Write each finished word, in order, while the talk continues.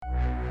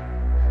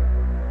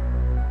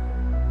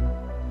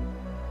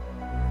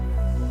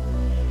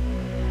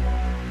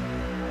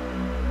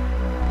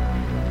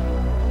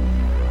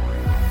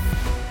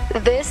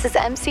This is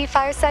MC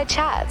Fireside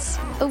Chats,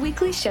 a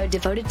weekly show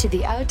devoted to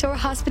the outdoor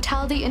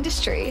hospitality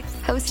industry,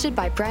 hosted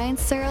by Brian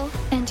Searle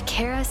and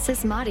Kara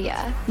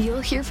Sismadia.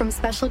 You'll hear from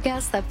special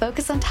guests that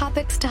focus on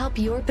topics to help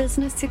your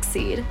business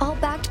succeed, all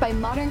backed by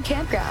Modern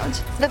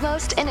Campground, the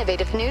most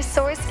innovative news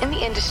source in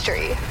the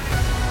industry.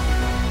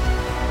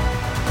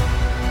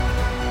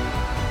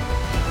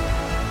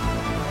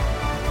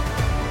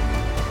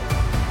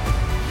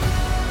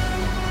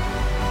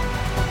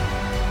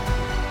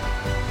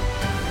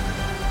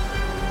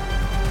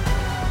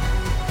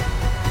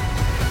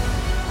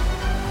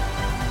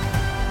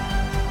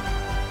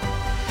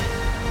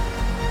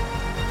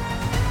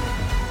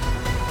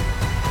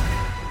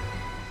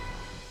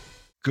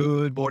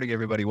 Good morning,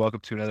 everybody. Welcome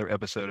to another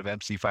episode of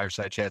MC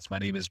Fireside Chats. My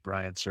name is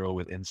Brian Searle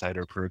with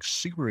Insider Perks.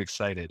 Super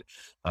excited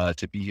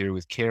to be here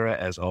with Kara.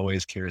 As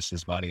always, Kara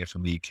Sismadia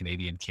from the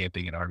Canadian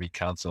Camping and RV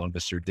Council, and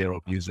Mr.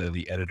 Daryl Musa,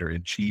 the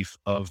editor-in-chief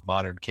of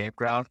Modern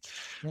Campground.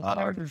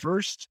 Our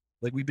first,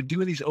 we've been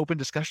doing these open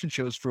discussion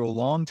shows for a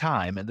long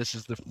time, and this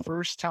is the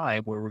first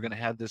time where we're going to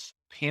have this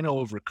panel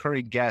of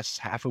recurring guests,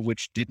 half of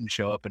which didn't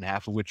show up and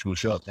half of which will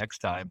show up next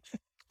time.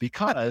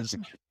 Because,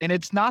 and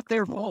it's not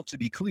their fault, to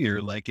be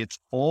clear, it's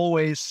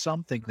always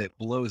something that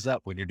blows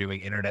up when you're doing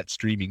internet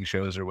streaming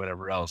shows or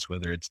whatever else,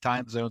 whether it's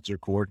time zones or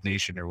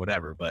coordination or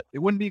whatever, but it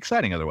wouldn't be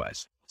exciting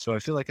otherwise. So I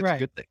feel like it's a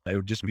good thing. It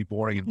would just be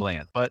boring and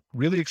bland, but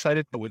really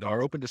excited with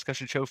our open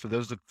discussion show. For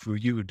those of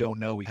you who don't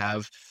know, we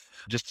have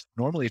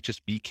normally it's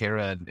just me,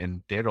 Kara,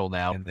 and Daryl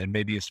now, and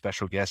maybe a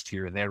special guest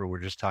here and there where we're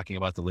just talking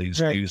about the latest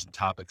news and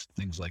topics and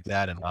things like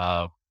that. And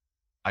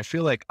I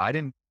feel like I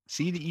didn't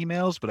see the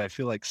emails, but I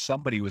feel like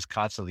somebody was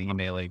constantly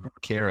emailing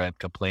Kara and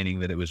complaining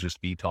that it was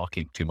just me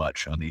talking too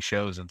much on these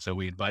shows. And so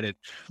we invited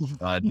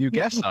new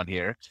guests on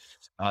here.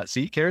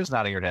 See, Kara's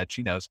nodding her head.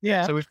 She knows.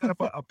 Yeah. So we've got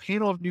a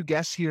panel of new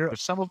guests here.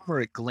 Some of them are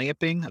at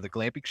Glamping, the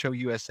Glamping Show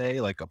USA,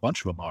 a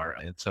bunch of them are.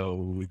 And so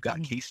we've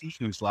got Casey,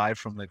 who's live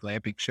from the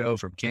Glamping Show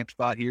from Camp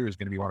Spot here, who's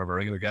going to be one of our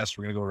regular guests.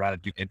 We're going to go around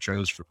and do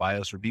intros for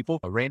bios for people.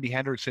 Randy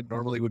Hendrickson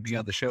normally would be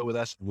on the show with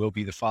us and will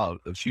be the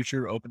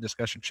future open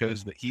discussion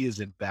shows, but he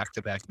is in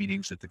back-to-back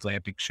meetings at the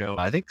Glamping Show.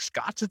 I think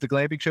Scott's at the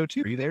Glamping Show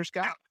too. Are you there,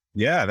 Scott?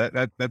 Yeah,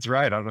 that's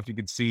right. I don't know if you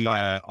can see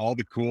all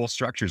the cool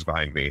structures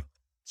behind me.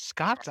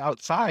 Scott's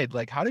outside.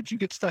 How did you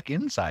get stuck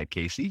inside,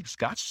 Casey?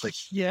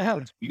 Scott's yeah,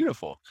 it's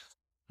beautiful.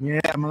 Yeah,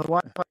 my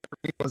Wi-Fi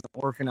wasn't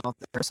working out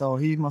there, so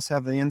he must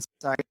have the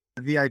inside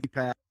VIP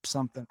pass or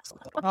something.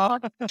 I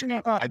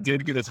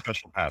did get a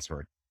special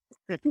password.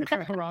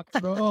 Okay, all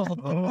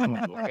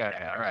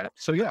right.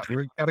 So yeah,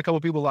 we got a couple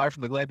people live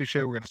from the Glamping Show.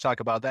 We're going to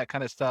talk about that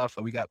kind of stuff.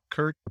 We got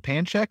Kurt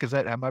Panchek.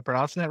 Am I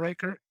pronouncing that right,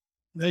 Kurt?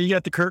 No, you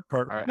got the Kurt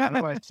part. All right. How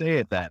do I say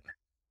it then?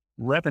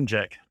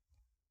 Repencheck.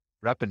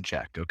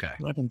 Okay.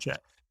 Repencheck.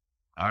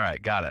 All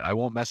right, got it. I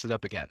won't mess it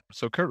up again.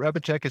 So Kurt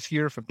Repencheck is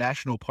here from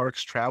National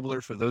Parks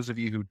Traveler. For those of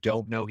you who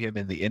don't know him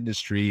in the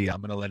industry, I'm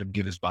going to let him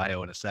give his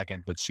bio in a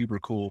second, but super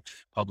cool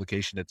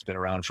publication that's been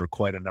around for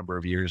quite a number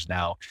of years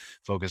now,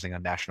 focusing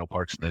on national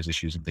parks and those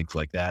issues and things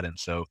like that. And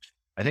so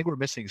I think we're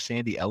missing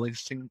Sandy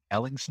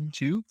Ellingson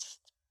too,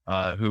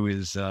 who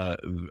is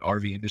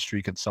RV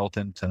industry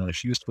consultant.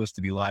 She was supposed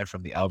to be live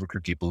from the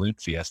Albuquerque Balloon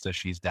Fiesta.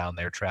 She's down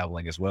there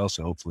traveling as well,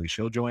 so hopefully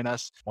she'll join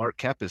us. Mark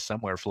Kep is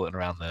somewhere floating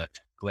around the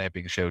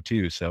Glamping Show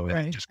too, so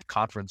just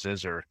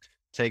conferences are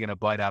taking a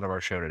bite out of our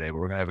show today, but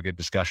we're gonna have a good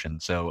discussion.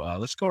 So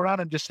let's go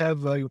around and just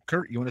have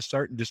Kurt, you want to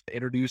start and just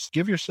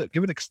give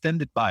an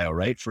extended bio,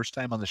 right? First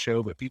time on the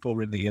show, but people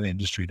in the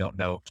industry don't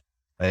know,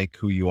 I think,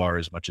 who you are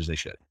as much as they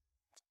should.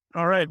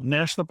 All right.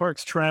 National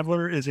Parks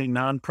Traveler is a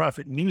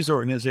nonprofit news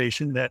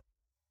organization that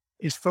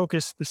is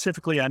focused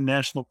specifically on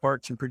national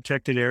parks and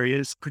protected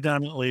areas,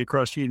 predominantly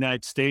across the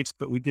United States.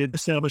 But we did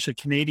establish a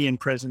Canadian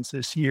presence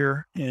this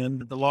year,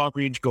 and the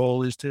long-range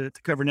goal is to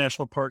cover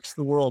national parks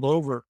the world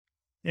over.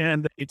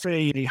 And it's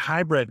a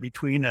hybrid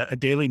between a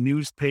daily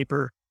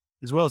newspaper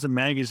as well as a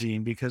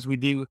magazine, because we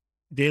do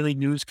daily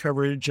news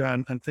coverage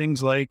on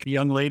things like a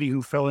young lady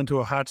who fell into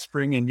a hot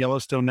spring in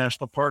Yellowstone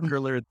National Park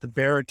earlier, the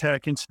bear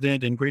attack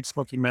incident in Great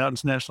Smoky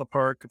Mountains National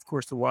Park, of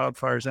course, the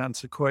wildfires out in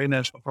Sequoia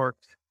National Park.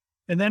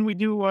 And then we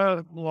do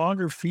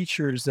longer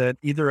features that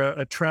either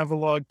a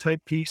travelogue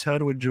type piece, how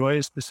to enjoy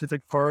a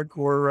specific park,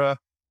 or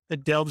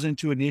that delves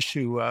into an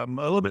issue a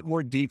little bit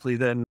more deeply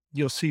than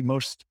you'll see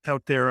most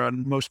out there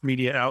on most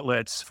media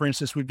outlets. For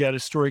instance, we've got a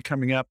story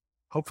coming up,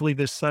 hopefully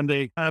this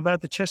Sunday,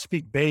 about the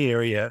Chesapeake Bay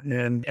area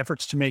and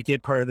efforts to make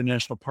it part of the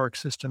national park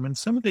system and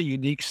some of the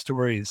unique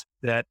stories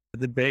that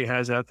the Bay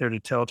has out there to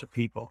tell to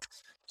people.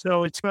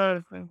 So it's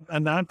a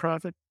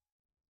nonprofit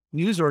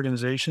news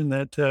organization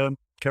that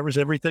covers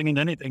everything and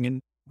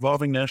anything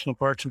involving national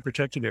parks and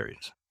protected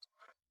areas.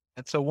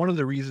 And so one of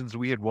the reasons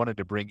we had wanted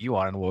to bring you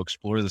on, and we'll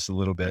explore this a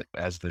little bit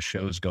as the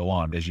shows go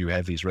on, as you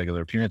have these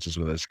regular appearances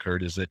with us,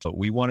 Kurt, is that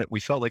we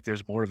felt like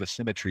there's more of a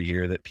symmetry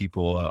here that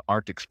people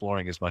aren't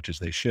exploring as much as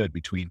they should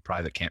between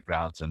private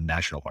campgrounds and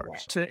national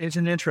parks. It's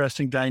an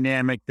interesting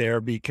dynamic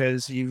there,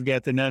 because you've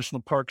got the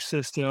national park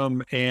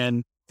system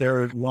and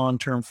their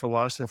long-term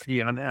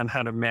philosophy on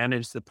how to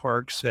manage the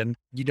parks. And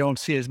you don't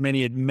see as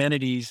many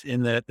amenities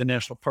in the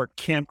national park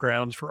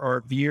campgrounds for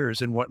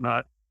RVers and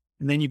whatnot.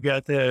 And then you've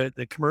got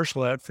the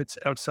commercial outfits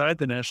outside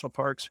the national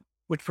parks,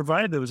 which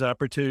provide those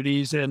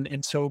opportunities.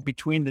 And so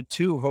between the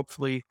two,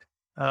 hopefully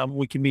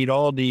we can meet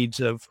all needs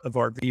of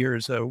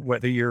RVers,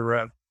 whether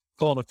you're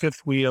pulling a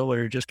fifth wheel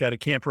or just got a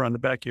camper on the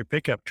back of your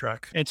pickup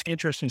truck. It's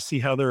interesting to see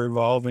how they're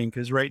evolving,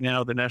 because right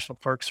now the National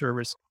Park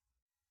Service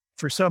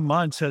for some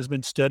months has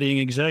been studying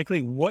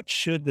exactly what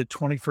should the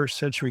 21st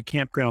century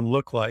campground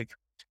look like.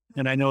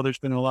 And I know there's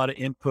been a lot of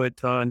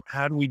input on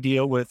how do we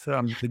deal with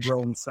the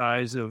growing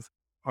size of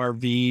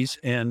RVs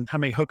and how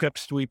many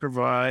hookups do we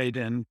provide,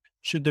 and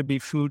should there be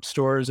food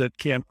stores at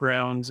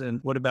campgrounds, and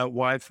what about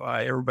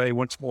Wi-Fi? Everybody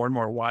wants more and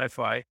more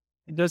Wi-Fi.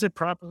 And does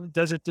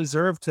it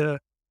deserve to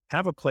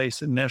have a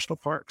place in national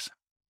parks?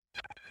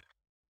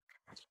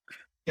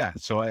 Yeah,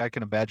 so I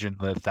can imagine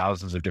the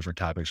thousands of different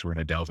topics we're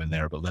going to delve in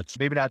there, but let's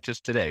maybe not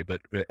just today,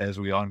 but as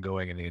we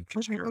ongoing in the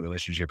continuing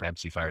relationship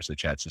MC Fireside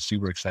Chats. So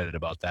super excited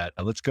about that.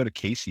 Let's go to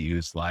Casey,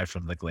 who's live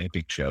from the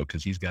glamping show,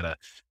 because he's got to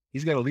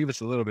leave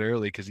us a little bit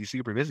early because he's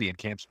super busy, and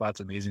Camp Spot's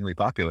amazingly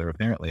popular.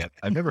 Apparently,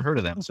 I've never heard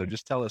of them, so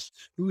just tell us,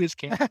 who is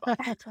Camp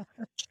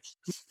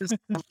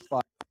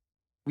Spot?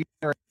 We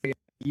are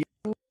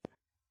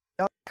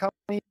a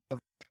company of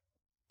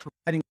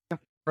providing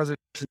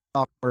preservation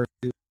software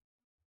to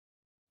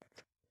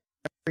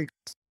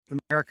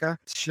America,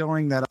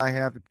 showing that I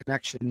have a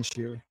connection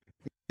issue.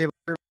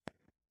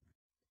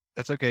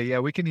 That's okay. Yeah,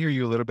 we can hear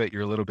you a little bit.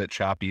 You're a little bit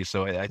choppy.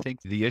 So I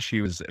think the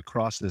issue is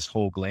across this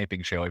whole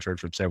glamping show. I've heard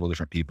from several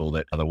different people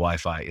that the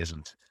Wi-Fi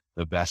isn't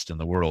the best in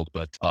the world,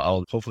 but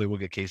hopefully we'll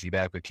get Casey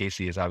back. But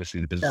Casey is obviously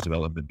the business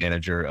development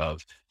manager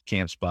of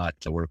Camp Spot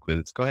to work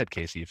with. Go ahead,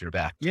 Casey, if you're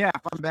back. Yeah,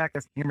 if I'm back,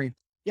 if you hear me.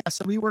 Yeah,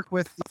 so we work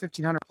with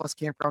 1,500 plus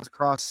campgrounds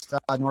across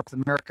North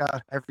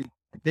America. Every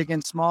big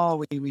and small,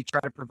 we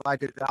try to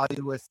provide good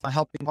value with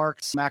helping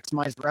parks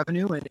maximize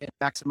revenue and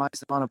maximize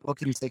the amount of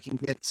bookings they can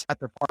get at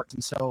their parks.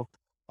 And so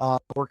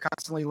we're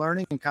constantly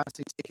learning and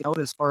constantly taking note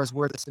as far as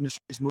where this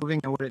industry is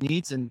moving and what it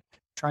needs, and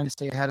trying to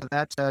stay ahead of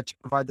that to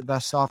provide the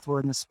best software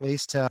in the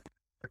space to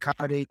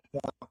accommodate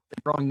the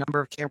growing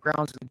number of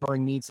campgrounds and the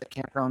growing needs that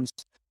campgrounds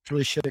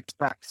really should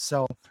expect.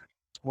 So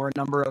we're a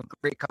number of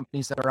great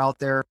companies that are out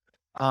there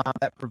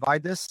that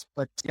provide this,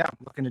 but yeah,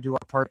 looking to do our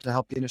part to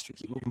help the industry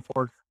keep moving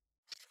forward.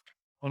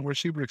 Well, we're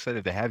super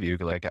excited to have you.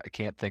 Like, I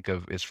can't think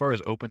of, as far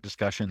as open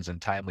discussions and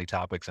timely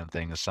topics and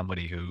things, as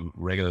somebody who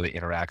regularly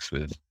interacts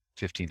with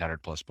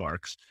 1,500 plus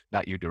parks,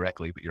 not you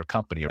directly, but your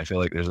company. I feel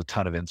like there's a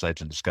ton of insights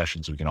and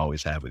discussions we can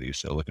always have with you.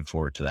 So looking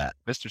forward to that.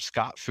 Mr.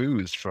 Scott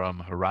Foos from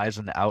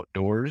Horizon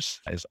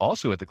Outdoors is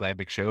also at the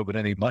glamping show, but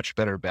in a much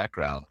better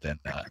background than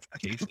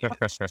Casey.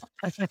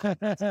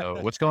 So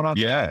what's going on?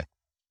 Yeah.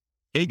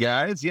 Hey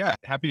guys. Yeah.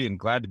 Happy and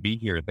glad to be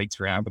here. Thanks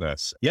for having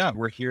us. Yeah.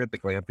 We're here at the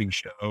glamping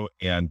show,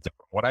 and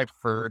what I've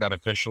heard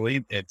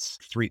unofficially,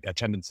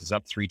 attendance is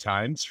up 3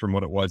 times from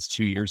what it was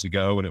 2 years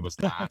ago when it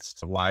was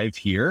last live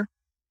here.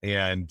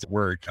 And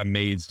we're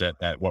amazed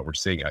at what we're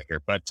seeing out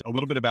here. But a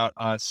little bit about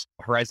us.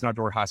 Horizon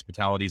Outdoor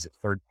Hospitality is a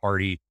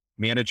third-party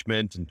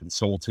management and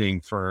consulting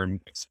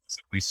firm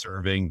exclusively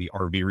serving the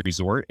RV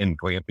resort and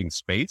glamping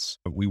space.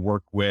 We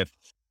work with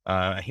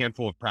a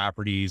handful of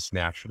properties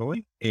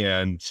nationally,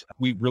 and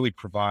we really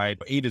provide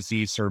A to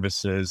Z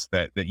services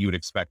that you would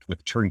expect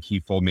with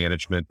turnkey full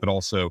management, but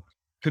also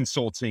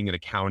consulting and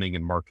accounting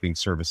and marketing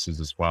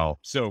services as well.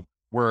 So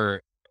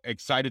we're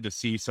excited to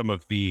see some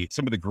of the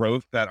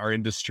growth that our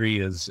industry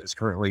is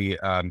currently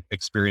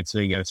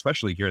experiencing, and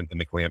especially here in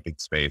the glamping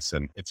space.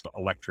 And it's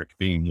electric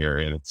being here,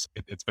 and it's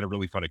been a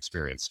really fun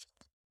experience.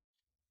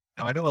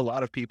 Now, I know a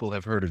lot of people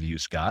have heard of you,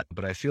 Scott,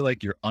 but I feel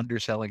like you're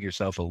underselling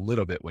yourself a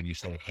little bit when you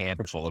say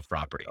handful of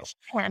properties.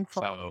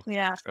 Handful,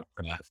 yeah.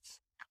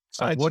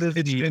 What is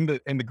in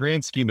the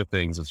grand scheme of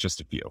things? It's just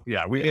a few.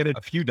 Yeah, we added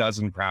a few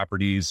dozen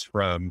properties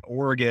from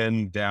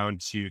Oregon down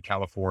to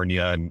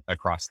California and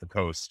across the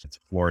coast to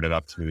Florida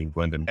up to New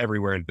England and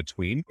everywhere in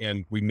between.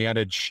 And we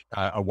manage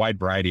a wide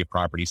variety of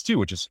properties too,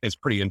 which is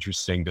pretty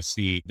interesting to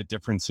see the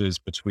differences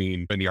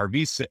between in the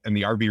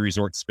RV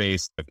resort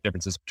space, the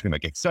differences between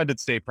like extended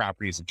stay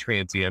properties and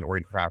transient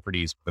oriented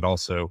properties, but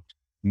also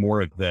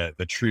more of the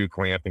true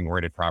glamping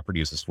oriented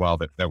properties as well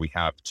that we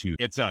have too.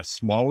 It's a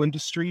small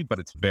industry, but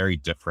it's very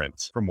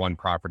different from one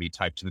property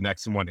type to the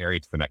next and one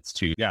area to the next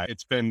too. Yeah,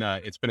 it's been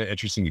an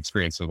interesting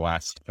experience over the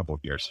last couple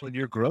of years. Well,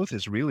 your growth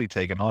has really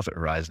taken off at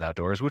Horizon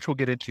Outdoors, which we'll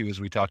get into as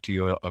we talk to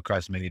you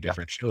across many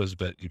different shows,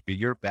 but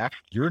you're back.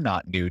 You're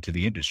not new to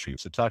the industry.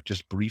 So talk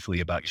just briefly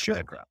about your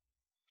background.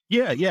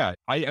 Yeah.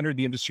 I entered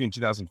the industry in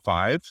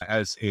 2005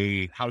 as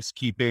a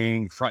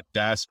housekeeping, front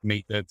desk,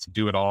 maintenance,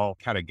 do it all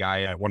kind of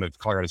guy at one of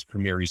Colorado's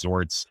premier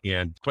resorts,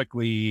 and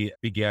quickly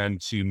began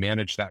to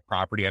manage that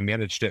property. I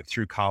managed it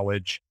through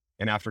college.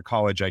 And after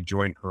college, I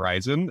joined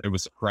Horizon. It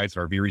was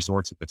Horizon RV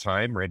Resorts at the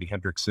time. Randy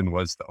Hendrickson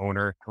was the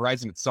owner.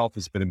 Horizon itself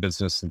has been in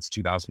business since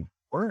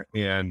 2004.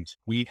 And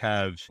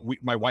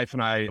my wife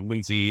and I,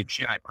 Lindsay,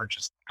 she and I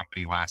purchased the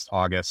company last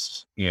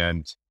August.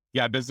 And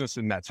Yeah, business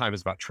in that time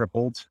has about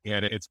tripled,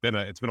 and it's been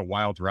a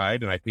wild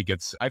ride. And I think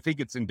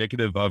it's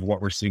indicative of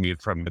what we're seeing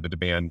from the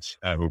demand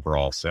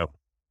overall. So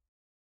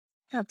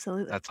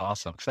Absolutely. That's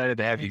awesome. Excited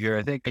to have you here.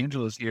 I think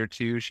Angela's here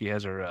too. She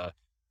has her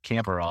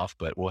camper off,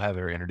 but we'll have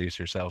her introduce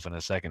herself in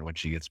a second when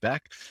she gets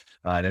back.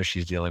 I know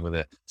she's dealing with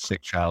a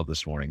sick child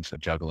this morning, so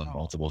juggling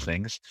multiple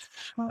things.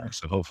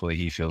 So hopefully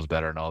he feels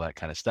better and all that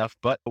kind of stuff.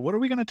 But what are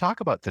we going to talk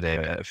about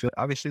today?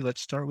 Obviously, let's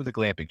start with the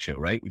glamping show,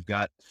 right?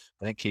 I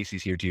think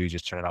Casey's here too. He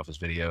just turned off his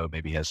video.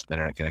 Maybe he has some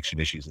internet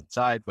connection issues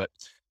inside, but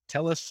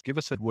give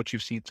us what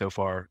you've seen so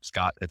far,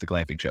 Scott, at the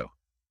glamping show.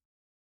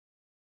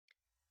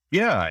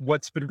 yeah,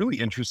 what's been really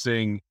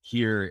interesting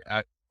here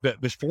at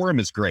this forum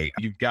is great.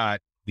 You've got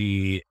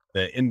the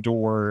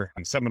indoor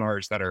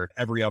seminars that are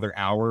every other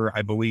hour,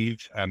 I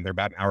believe. They're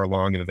about an hour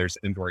long, and then there's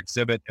the indoor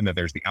exhibit, and then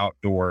there's the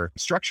outdoor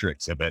structure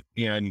exhibit,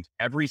 and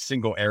every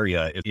single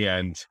area.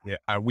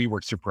 We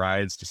were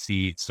surprised to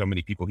see so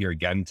many people here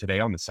again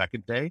today on the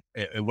second day.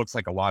 It looks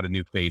like a lot of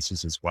new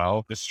faces as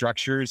well. The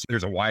structures,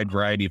 there's a wide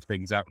variety of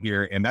things out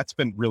here, and that's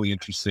been really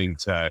interesting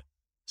to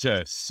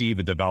see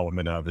the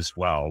development of as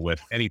well,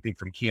 with anything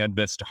from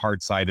canvas to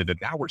hard-sided. And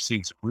now we're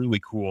seeing some really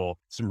cool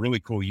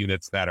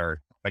units that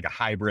are like a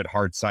hybrid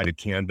hard-sided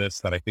canvas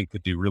that I think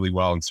could do really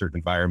well in certain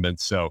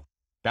environments. So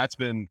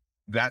the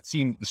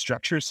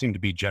structures seem to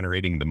be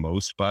generating the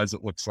most buzz,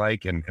 it looks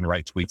like, and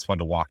right tweets fun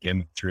to walk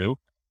in through.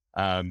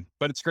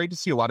 But it's great to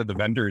see a lot of the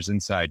vendors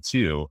inside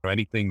too.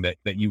 Anything that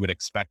you would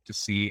expect to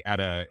see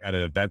at an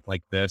event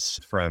like this,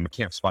 from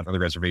CampSpot and other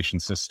reservation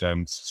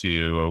systems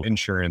to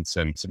insurance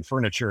and some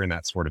furniture and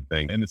that sort of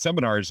thing. And the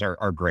seminars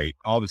are great.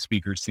 All the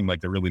speakers seem like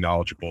they're really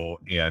knowledgeable.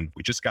 And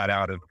we just got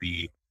out of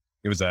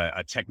it was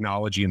a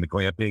technology in the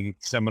glamping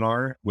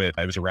seminar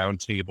it was a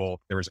round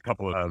table. There was a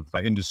couple of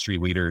industry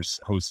leaders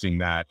hosting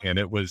that. And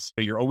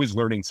you're always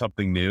learning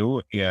something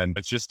new. And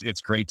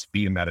it's great to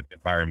be in that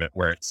environment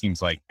where it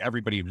seems like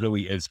everybody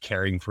really is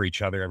caring for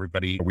each other.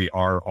 We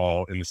are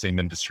all in the same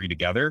industry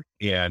together,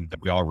 and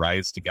we all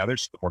rise together.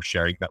 So the more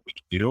sharing that we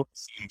can do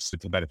seems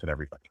to benefit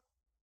everybody.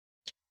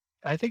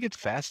 I think it's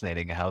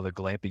fascinating how the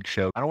glamping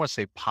show, I don't want to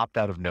say popped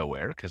out of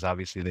nowhere, because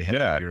obviously they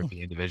have the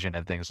European division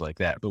and things like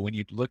that. But when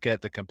you look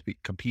at the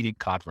competing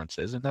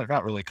conferences, and they're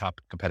not really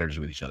competitors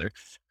with each other,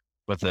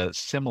 but the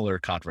similar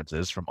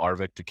conferences from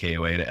ARVIC to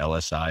KOA to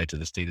LSI to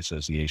the state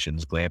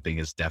associations, glamping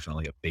is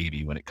definitely a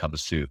baby when it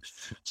comes to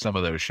some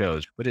of those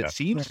shows. But it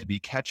seems to be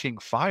catching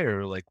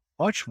fire like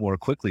much more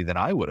quickly than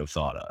I would have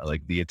thought of.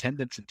 Like the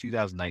attendance in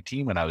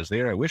 2019 when I was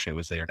there, I wish I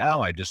was there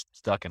now. I just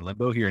stuck in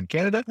limbo here in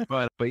Canada.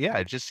 But yeah,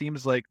 it just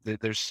seems like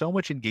there's so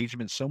much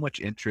engagement, so much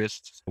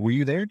interest. Were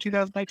you there in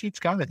 2019,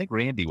 Scott? I think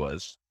Randy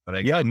was.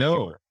 But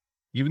no.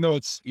 Even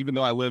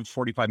though I live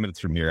 45 minutes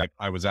from here,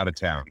 I was out of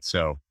town.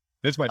 So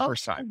this is my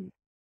first time.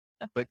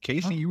 But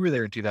Casey, you were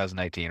there in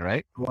 2019,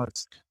 right?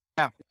 Was.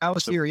 Yeah, I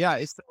was here. Yeah,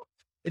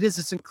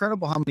 it's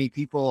incredible how many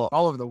people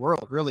all over the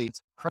world, really.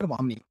 It's incredible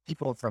how many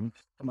people from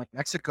like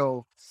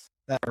Mexico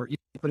that are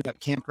putting up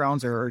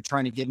campgrounds or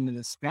trying to get into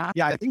this.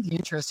 Yeah, I think the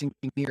interesting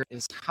thing here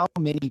is how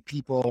many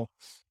people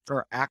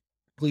are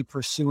actively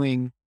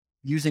pursuing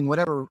using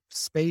whatever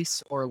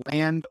space or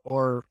land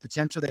or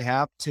potential they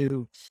have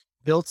to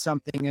build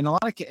something. And a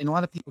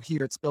lot of people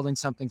here, it's building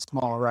something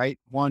small, right?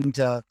 1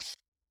 to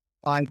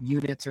 5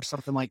 units or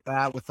something like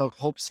that, with the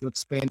hopes to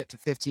expand it to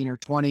 15 or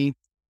 20.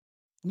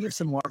 Here's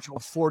some larger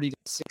 40 to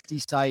 60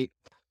 site,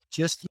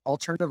 just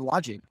alternative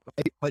lodging,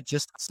 right? But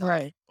just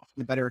a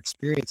better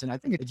experience. And I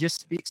think it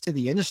just speaks to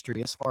the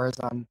industry as far as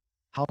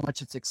how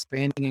much it's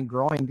expanding and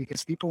growing,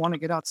 because people want to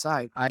get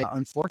outside. I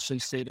unfortunately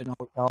stayed in a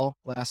hotel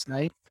last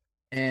night,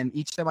 and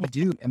each time I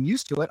do, I'm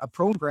used to it. I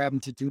program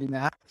to doing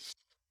that.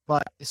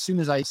 But as soon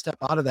as I step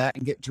out of that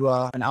and get to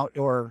an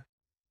outdoor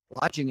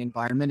lodging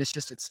environment, it's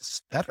just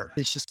better.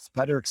 It's just a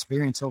better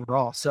experience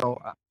overall.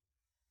 So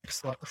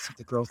let's see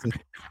the growth.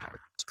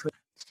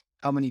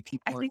 How many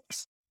people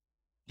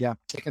are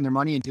taking their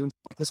money and doing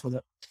this with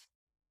it.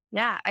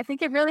 Yeah, I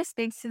think it really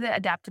speaks to the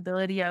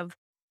adaptability of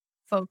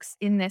folks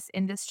in this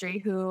industry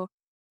who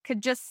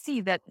could just see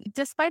that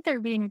despite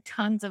there being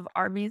tons of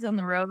RVs on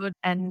the road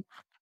and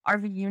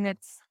RV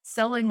units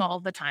selling all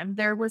the time,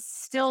 there was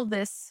still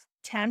this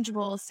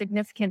tangible,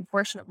 significant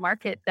portion of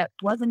market that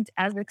wasn't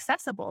as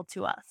accessible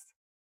to us.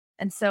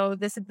 And so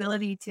this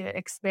ability to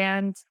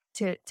expand,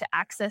 to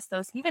access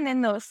those, even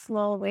in those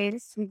small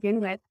ways to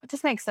begin with, it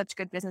just makes such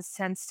good business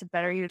sense to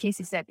better you.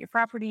 Casey said, your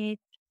property.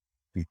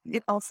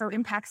 It also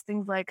impacts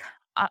things like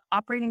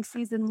operating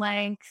season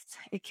length.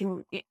 It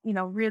can,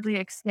 really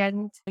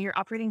extend your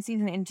operating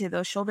season into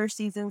those shoulder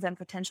seasons and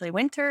potentially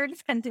winter,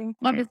 depending,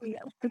 obviously,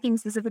 speaking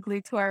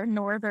specifically to our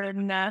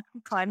northern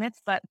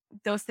climates. But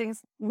those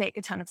things make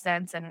a ton of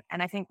sense. And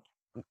I think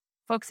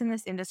folks in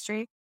this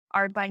industry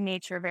are by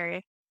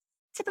nature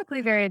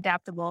typically very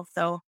adaptable.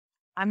 So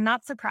I'm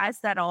not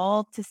surprised at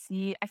all to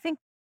see, I think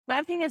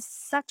glamping is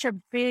such a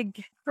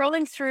big,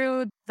 scrolling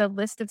through the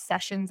list of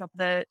sessions at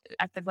the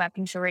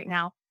glamping show right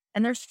now,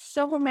 and there's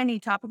so many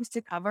topics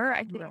to cover.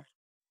 I think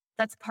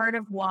that's part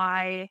of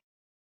why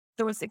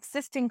those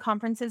existing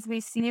conferences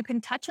we've seen, you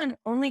can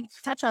only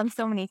touch on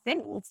so many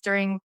things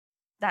during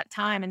that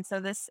time. And so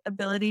this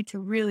ability to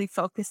really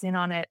focus in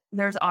on it,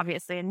 there's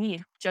obviously a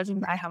need, judging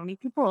by how many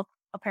people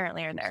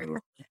apparently are there.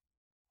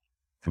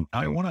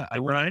 I want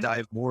to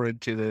dive more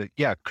into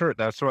Kurt,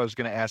 that's what I was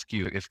going to ask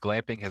you, if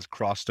glamping has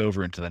crossed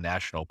over into the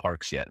national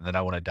parks yet. And then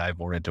I want to dive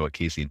more into what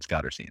Casey and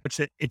Scott are seeing.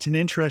 It's an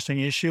interesting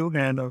issue.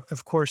 And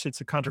of course, it's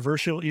a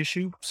controversial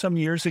issue. Some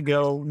years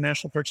ago,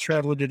 National Parks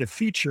Traveler did a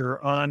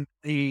feature on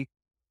the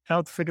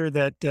outfitter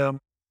that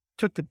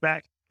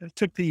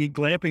took the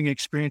glamping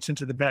experience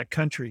into the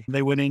backcountry.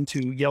 They went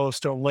into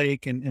Yellowstone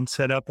Lake and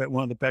set up at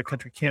one of the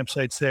backcountry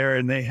campsites there.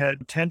 And they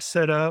had tents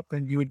set up,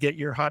 and you would get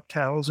your hot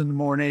towels in the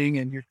morning,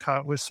 and your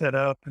cot was set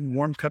up, and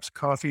warm cups of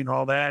coffee and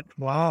all that.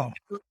 Wow.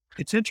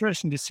 It's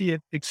interesting to see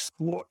it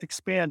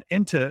expand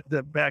into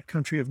the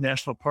backcountry of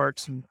national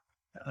parks. And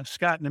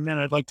Scott, in a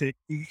minute, I'd like to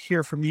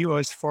hear from you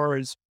as far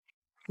as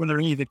whether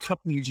any of the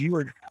companies you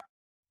were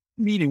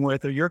meeting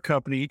with or your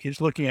company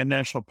is looking at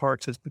national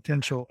parks as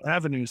potential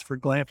avenues for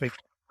glamping.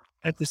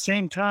 At the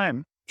same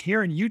time,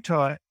 here in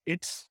Utah,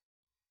 it's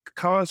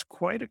caused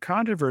quite a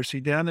controversy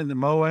down in the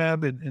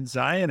Moab and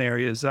Zion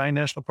areas, Zion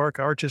National Park,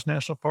 Arches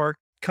National Park.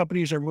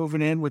 Companies are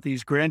moving in with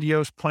these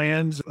grandiose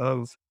plans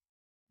of,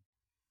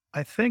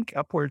 I think,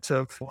 upwards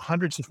of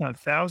hundreds, if not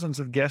thousands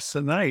of guests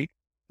a night,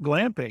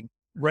 glamping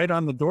right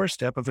on the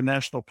doorstep of a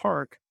national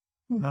park,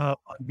 on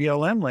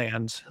BLM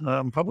lands,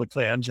 public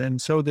lands.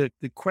 And so the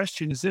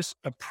question, is this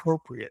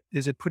appropriate?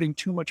 Is it putting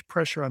too much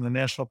pressure on the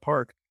national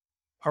park?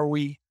 Are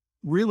we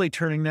really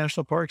turning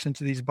national parks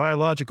into these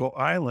biological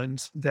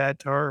islands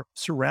that are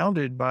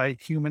surrounded by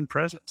human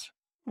presence?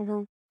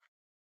 Mm-hmm.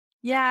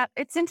 Yeah,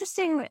 it's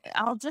interesting.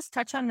 I'll just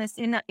touch on this.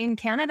 In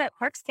Canada,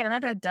 Parks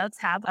Canada does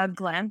have a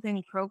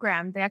glamping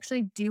program. They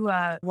actually do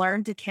a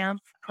learn to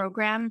camp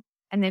program,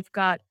 and they've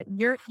got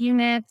yurt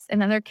units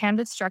and other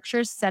canvas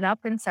structures set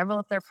up in several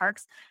of their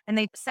parks. And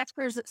they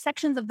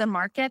sections of the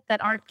market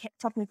that aren't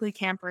technically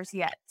campers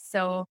yet.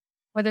 So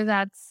whether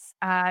that's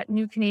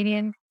new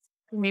Canadian,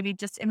 maybe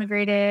just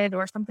immigrated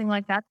or something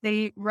like that,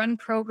 they run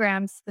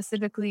programs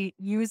specifically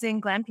using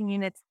glamping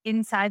units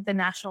inside the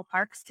national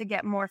parks to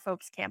get more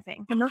folks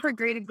camping. And those are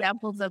great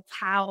examples of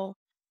how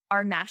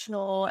our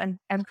national and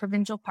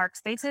provincial park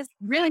spaces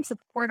really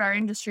support our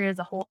industry as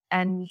a whole.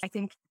 And I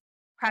think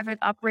private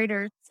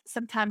operators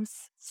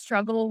sometimes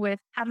struggle with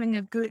having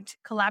a good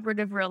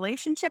collaborative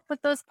relationship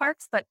with those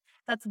parks, but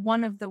that's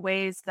one of the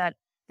ways that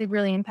they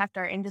really impact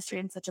our industry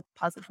in such a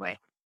positive way.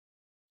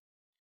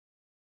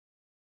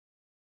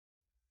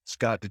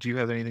 Scott, did you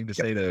have anything to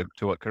say to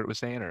what Kurt was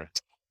saying? Or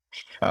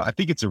I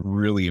think it's a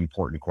really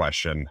important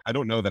question. I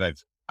don't know that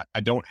I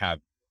don't have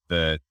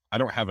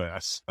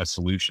a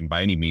solution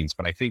by any means,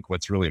 but I think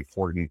what's really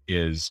important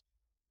is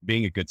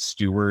being a good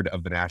steward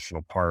of the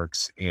national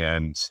parks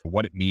and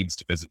what it means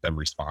to visit them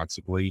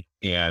responsibly,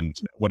 and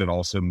what it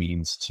also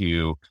means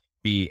to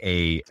be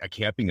a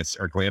camping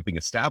or glamping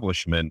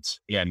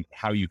establishment, and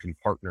how you can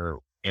partner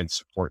and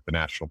support the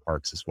national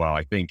parks as well.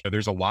 I think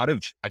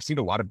I've seen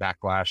a lot of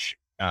backlash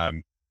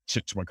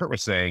to what Kurt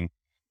was saying,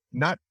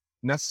 not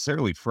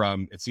necessarily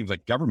from, it seems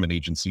like, government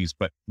agencies,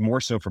 but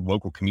more so from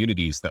local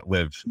communities that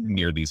live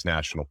near these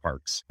national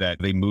parks, that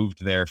they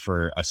moved there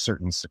for a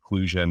certain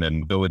seclusion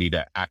and ability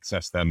to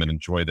access them and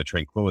enjoy the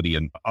tranquility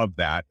of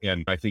that.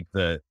 And I think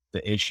the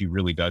issue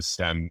really does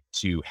stem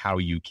to how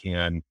you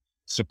can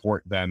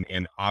support them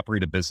and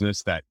operate a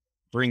business that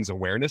brings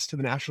awareness to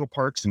the national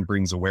parks and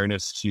brings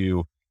awareness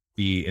to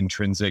the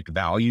intrinsic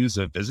values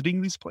of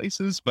visiting these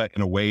places, but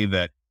in a way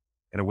that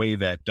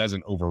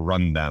doesn't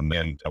overrun them,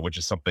 and which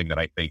is something that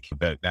I think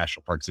the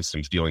national park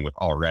system is dealing with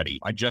already.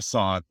 I just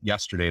saw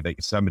yesterday that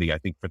Yosemite, I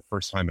think for the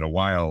first time in a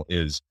while,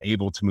 is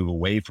able to move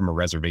away from a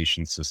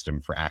reservation system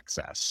for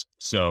access.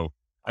 So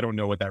I don't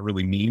know what that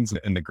really means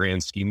in the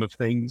grand scheme of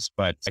things,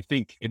 but I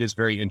think it is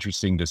very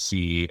interesting to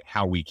see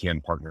how we can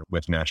partner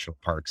with national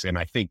parks. And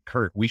I think,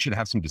 Kurt, we should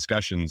have some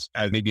discussions,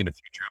 maybe in a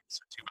future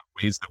episode too,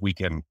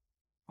 about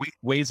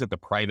ways that the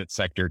private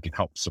sector can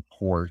help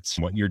support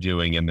what you're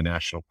doing in the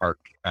national park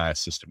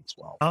system as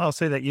well. I'll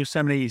say that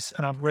Yosemite's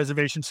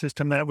reservation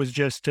system that was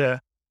just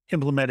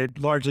implemented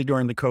largely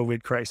during the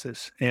COVID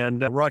crisis,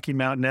 and Rocky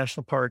Mountain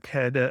National Park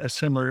had a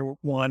similar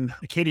one.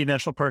 Acadia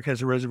National Park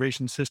has a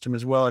reservation system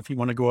as well if you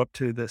want to go up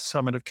to the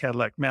summit of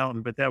Cadillac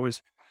Mountain, but that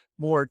was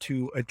more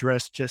to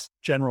address just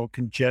general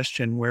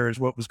congestion, whereas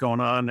what was going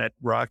on at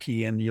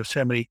Rocky and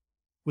Yosemite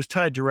was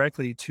tied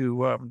directly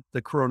to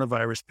the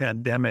coronavirus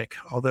pandemic.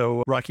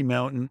 Although Rocky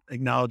Mountain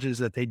acknowledges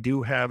that they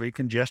do have a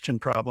congestion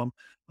problem,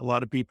 a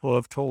lot of people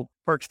have told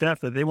park staff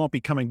that they won't be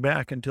coming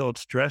back until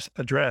it's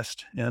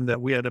addressed. And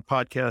we had a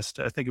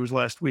podcast, I think it was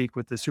last week,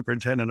 with the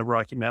superintendent of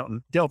Rocky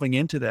Mountain delving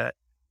into that.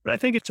 But I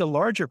think it's a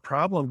larger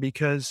problem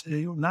because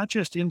not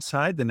just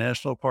inside the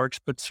national parks,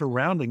 but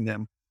surrounding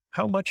them.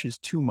 How much is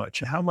too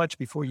much? How much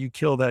before you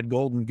kill that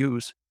golden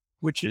goose,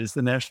 which is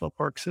the national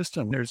park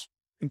system? There's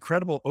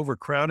incredible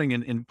overcrowding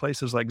in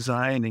places like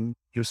Zion and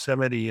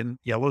Yosemite and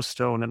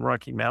Yellowstone and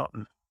Rocky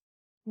Mountain.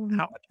 Mm-hmm.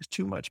 How much is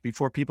too much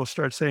before people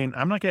start saying,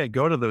 I'm not going to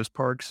go to those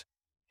parks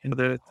And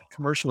the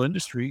commercial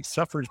industry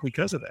suffers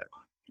because of that.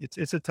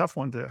 It's a tough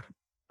one to.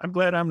 I'm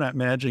glad I'm not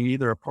managing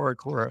either a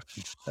park or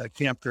a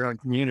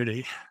campground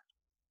community.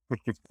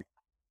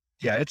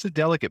 Yeah, it's a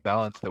delicate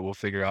balance that we'll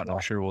figure out, and I'm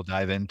sure we'll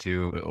dive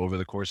into over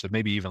the course of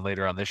maybe even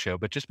later on this show.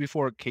 But just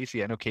before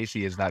Casey, I know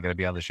Casey is not going to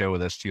be on the show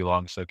with us too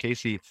long. So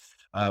Casey,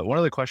 one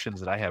of the questions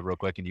that I have real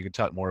quick, and you can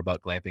talk more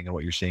about glamping and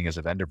what you're seeing as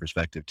a vendor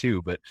perspective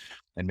too,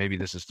 and maybe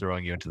this is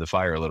throwing you into the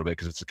fire a little bit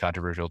because it's a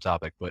controversial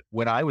topic. But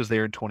when I was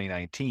there in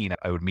 2019,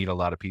 I would meet a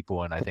lot of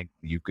people, and I think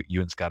you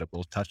and Scott have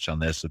both touched on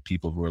this, of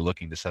people who are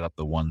looking to set up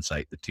the 1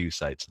 site, the 2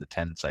 sites, the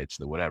 10 sites,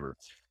 the whatever.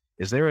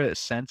 Is there a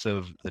sense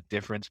of the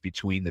difference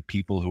between the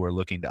people who are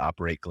looking to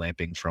operate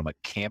glamping from a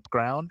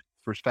campground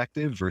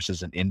perspective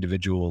versus an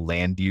individual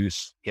land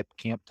use hip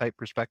camp type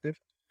perspective?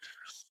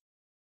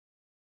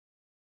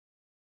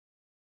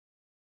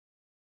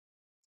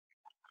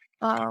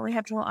 We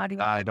have no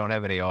audio. I don't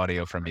have any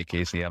audio from you,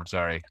 Casey. I'm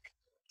sorry.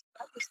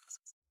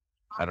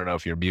 I don't know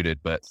if you're muted,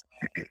 but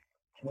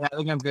Yeah, I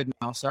think I'm good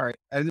now. Sorry.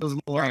 It was a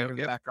little loud in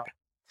the background.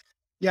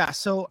 Yeah,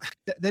 so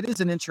that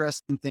is an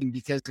interesting thing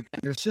because again,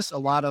 there's just a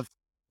lot of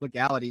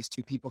legalities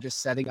to people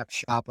just setting up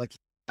shop like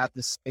at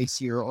the space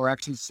here or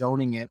actually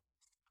zoning it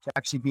to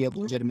actually be a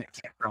legitimate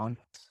campground.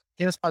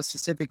 CampSpot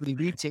specifically,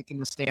 we've taken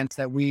the stance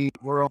that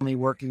we're only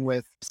working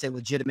with, say,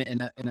 legitimate in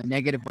a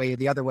negative way or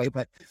the other way,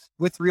 but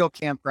with real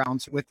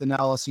campgrounds with an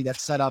LLC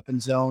that's set up and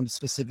zoned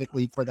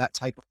specifically for that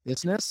type of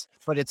business.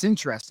 But it's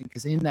interesting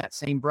because in that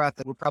same breath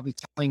that we're probably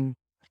telling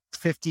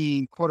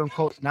 50 quote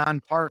unquote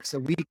non-parks a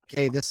week,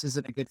 hey, this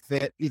isn't a good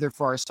fit either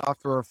for our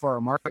software or for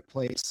our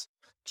marketplace,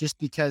 just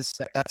because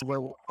that's where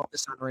we're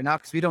focused on right now,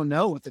 because we don't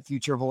know what the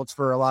future holds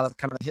for a lot of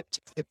kind of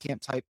hip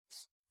camp type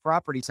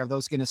properties. Are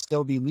those going to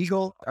still be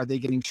legal? Are they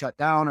getting shut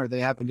down? Are they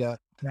having to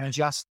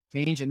adjust,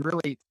 change? And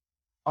really,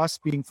 us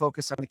being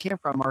focused on the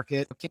campground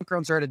market,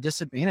 campgrounds are at a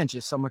disadvantage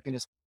if someone can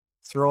just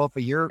throw up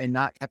a year and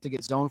not have to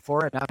get zoned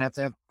for it, not have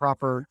to have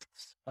proper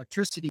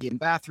electricity and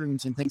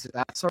bathrooms and things of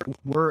that sort.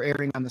 We're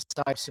erring on the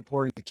side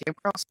supporting the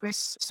campground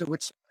space, so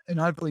which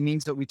inevitably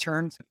means that we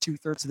turn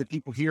 2/3 of the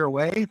people here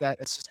away. That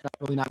it's just not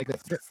really not a good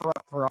fit for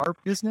our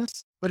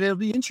business. But it'll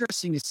be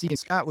interesting to see. And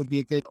Scott would be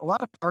a good. A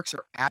lot of parks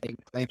are adding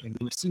glamping.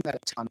 We've seen that a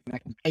ton, and I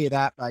can tell you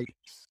that by a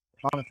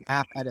lot of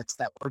app edits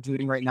that we're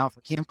doing right now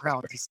for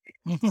campgrounds.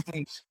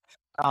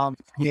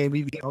 Yeah,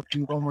 we've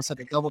almost had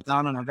to double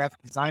down on our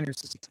graphic designers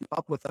to keep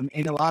up with them,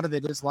 and a lot of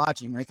it is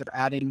lodging, right? They're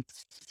adding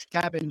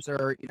cabins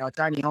or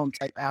tiny home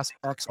type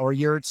aspects or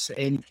yurts,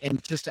 and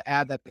just to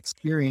add that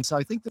experience. So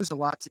I think there's a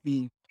lot to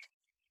be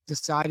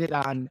decided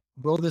on.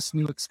 Will this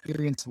new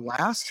experience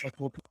last? Like,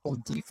 will people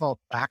default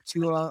back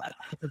to a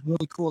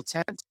really cool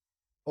tent,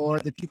 or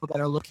the people that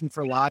are looking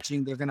for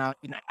lodging, they're gonna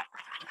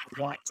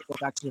want to go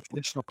back to a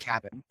traditional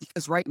cabin?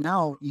 Because right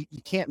now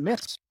you can't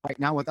miss right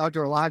now with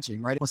outdoor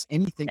lodging, right? Almost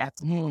anything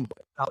that's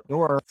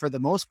outdoor, for the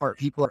most part,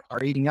 people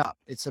are eating up.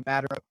 It's a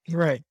matter of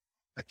Right.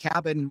 a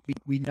cabin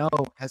we know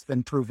has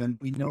been proven.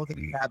 We know that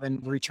the cabin,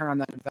 the return on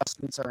that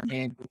investments are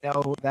in. We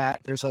know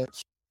that there's a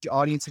huge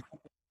audience that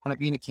want to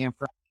be in a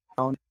campground,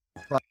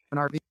 but an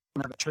RV,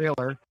 don't have a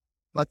trailer,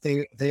 but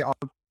they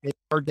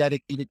are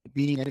dedicated to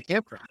being in a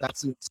campground.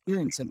 That's the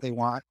experience that they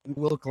want.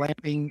 Will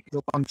glamping,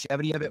 the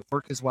longevity of it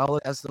work as well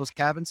as those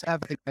cabins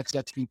have? I think that's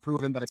yet to be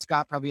proven, but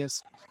Scott probably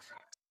has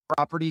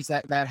properties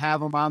that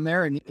have them on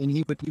there, and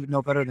he would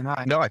know better than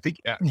I. No, I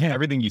think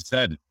everything you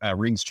said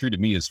rings true to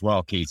me as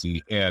well,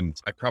 Casey. And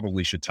I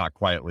probably should talk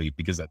quietly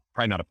because that's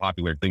probably not a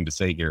popular thing to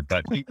say here.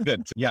 But I think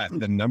that,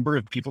 the number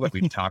of people that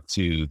we've talked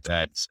to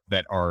that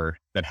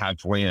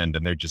have land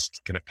and they're just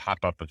going to pop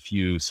up a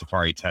few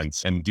safari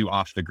tents and do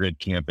off the grid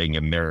camping,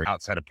 and they're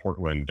outside of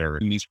Portland. They're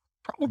in these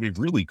probably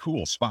really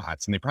cool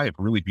spots, and they probably have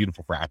really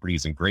beautiful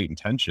properties and great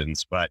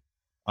intentions. But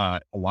a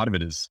lot of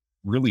it is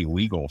really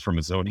legal from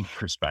a zoning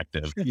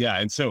perspective. Yeah.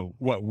 And so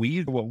what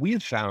we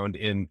have found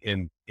in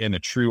a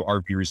true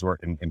RV resort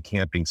and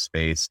camping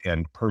space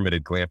and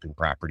permitted glamping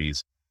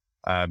properties,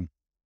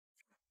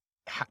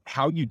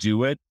 how you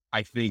do it,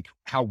 I think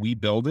how we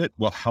build it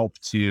will help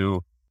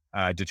to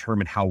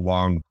determine how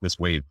long this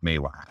wave may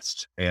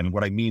last. And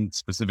what I mean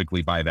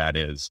specifically by that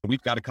is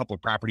we've got a couple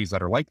of properties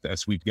that are like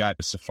this. We've got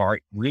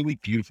really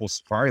beautiful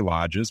safari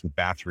lodges with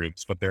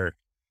bathrooms, but they're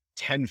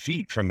 10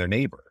 feet from their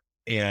neighbor.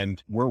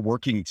 And we're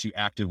working to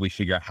actively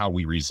figure out how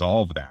we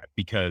resolve that,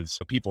 because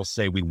people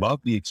say we love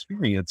the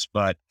experience,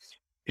 but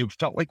it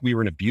felt like we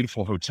were in a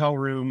beautiful hotel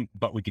room,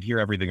 but we could hear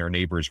everything our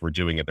neighbors were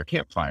doing at their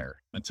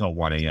campfire until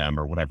 1 a.m.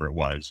 or whatever it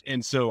was.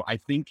 And so I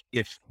think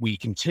if we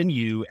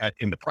continue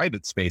in the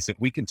private space, if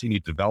we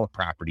continue to develop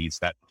properties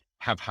that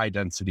have high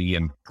density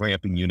and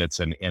glamping units,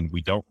 and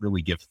we don't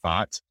really give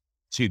thought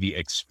to the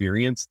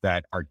experience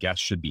that our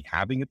guests should be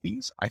having at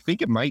these, I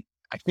think it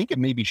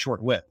may be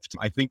short-lived.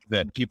 I think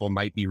that people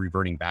might be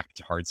reverting back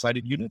to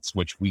hard-sided units,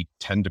 which we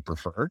tend to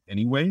prefer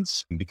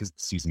anyways, because of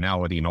the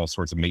seasonality and all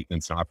sorts of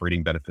maintenance and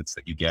operating benefits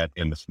that you get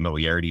and the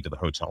familiarity to the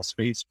hotel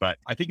space. But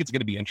I think it's going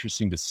to be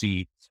interesting to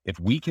see if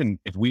we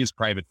as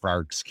private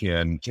parks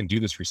can do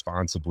this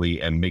responsibly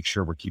and make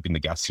sure we're keeping the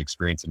guest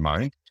experience in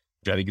mind.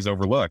 I think is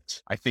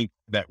overlooked. I think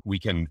that we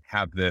can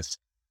have this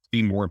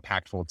be more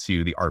impactful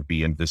to the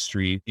RV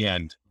industry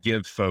and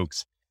give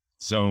folks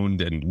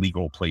zoned and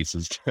legal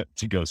places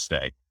to go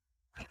stay.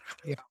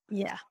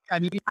 Yeah. I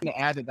mean, you can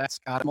add to that,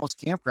 Scott. Most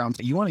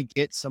campgrounds, you want to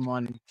get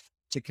someone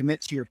to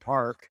commit to your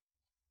park,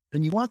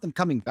 then you want them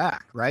coming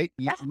back, right?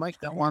 You might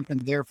not want them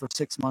there for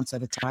 6 months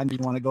at a time. You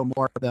want to go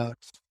more of the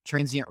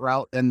transient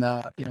route than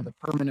the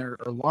permanent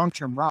or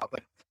long-term route.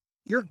 But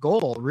your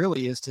goal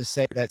really is to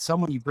say that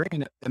someone, you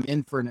bring them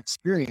in for an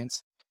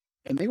experience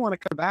and they want to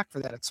come back for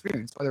that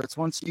experience, whether it's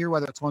once a year,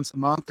 whether it's once a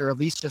month, or at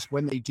least just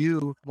when they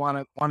do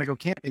want to go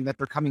camping, that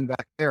they're coming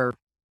back there.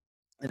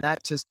 And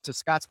that, just to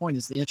Scott's point,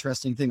 is the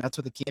interesting thing. That's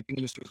what the camping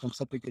industry has done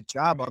such a good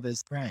job of,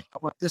 is Right. I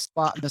want this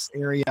spot in this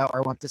area, or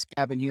I want this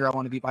cabin here. I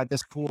want to be by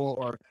this pool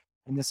or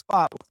in this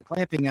spot. With the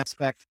glamping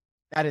aspect,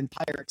 that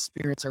entire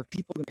experience, are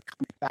people going to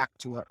come back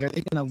to it? Are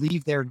they going to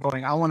leave there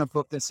going, I want to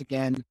book this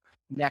again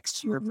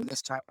next year for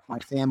this time with my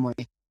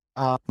family,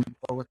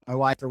 or with my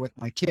wife or with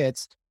my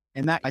kids?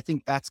 And that, I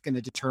think that's going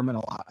to determine a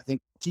lot. I think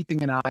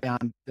keeping an eye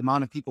on the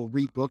amount of people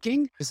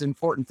rebooking is an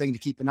important thing to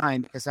keep an eye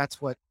on, because that's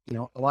what,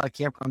 a lot of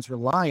campgrounds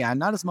rely on.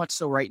 Not as much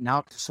so right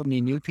now, because so many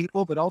new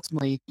people, but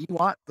ultimately you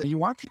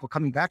want people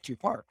coming back to your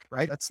park,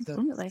 right? That's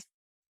the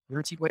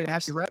guaranteed way to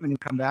have your revenue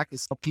come back,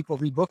 is people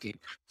rebooking.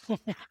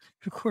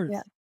 Of course.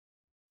 Yeah.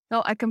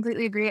 No, I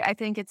completely agree. I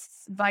think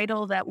it's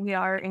vital that we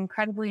are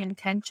incredibly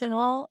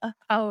intentional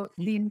about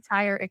the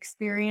entire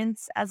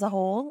experience as a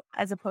whole,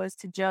 as opposed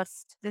to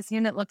just, this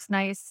unit looks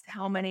nice,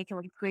 how many can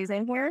we squeeze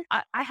in here?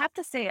 I have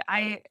to say,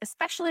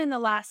 especially in the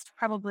last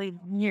probably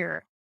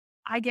year,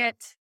 I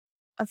get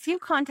a few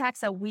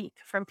contacts a week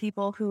from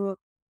people who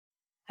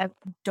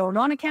don't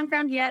own a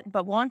campground yet,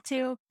 but want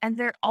to. And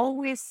they're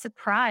always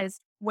surprised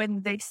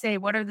when they say,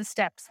 what are the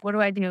steps? What do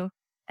I do?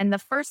 And the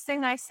first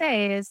thing I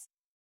say is,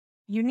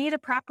 you need a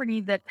property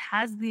that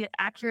has the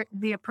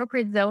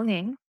appropriate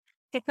zoning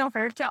in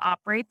order to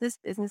operate this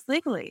business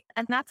legally.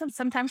 And that's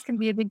sometimes can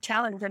be a big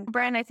challenge. And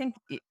Brian, I think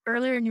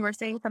earlier you were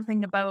saying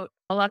something about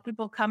a lot of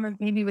people come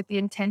maybe with the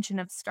intention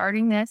of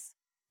starting this,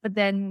 but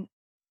then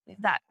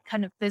that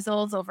kind of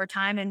fizzles over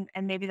time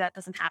and maybe that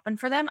doesn't happen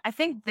for them. I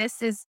think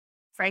this is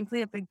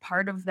frankly a big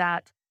part of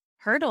that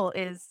hurdle,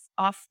 is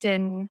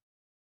often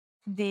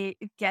the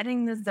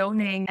getting the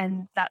zoning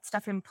and that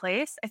stuff in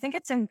place. I think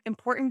it's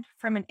important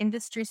from an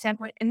industry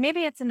standpoint, and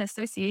maybe it's an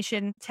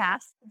association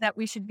task that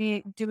we should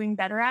be doing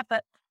better at,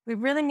 but we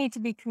really need to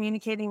be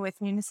communicating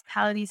with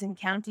municipalities and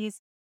counties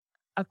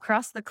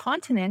across the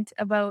continent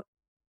about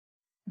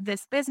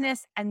this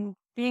business and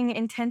being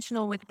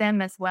intentional with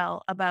them as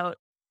well about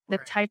the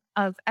type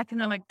of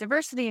economic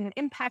diversity and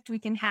impact we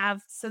can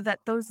have, so that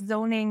those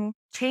zoning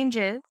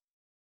changes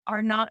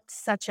are not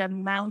such a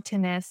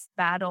mountainous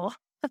battle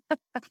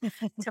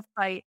to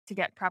fight to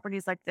get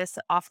properties like this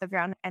off the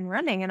ground and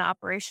running and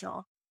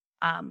operational.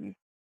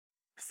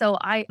 So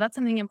that's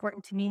something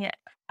important to me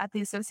at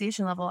the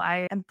association level.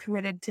 I am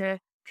committed to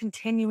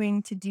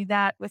continuing to do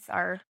that with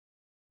our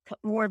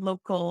more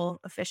local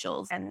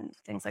officials and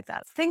things like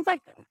that. Things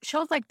like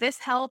shows like this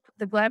help.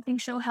 The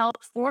glamping show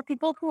helps. For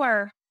people who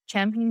are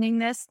championing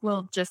this,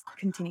 will just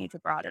continue to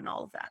broaden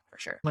all of that for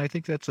sure. I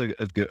think that's a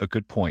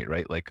good point,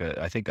 right? Like,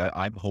 I think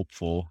I'm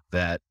hopeful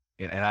that,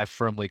 and I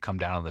firmly come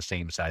down on the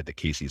same side that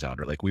Casey's on.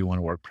 Like, we want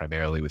to work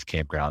primarily with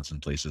campgrounds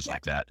and places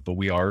like that, but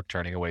we are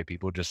turning away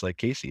people just like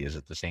Casey is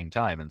at the same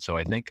time. And so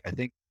I think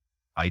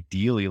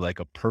ideally, like,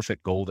 a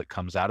perfect goal that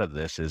comes out of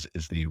this is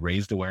the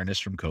raised awareness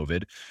from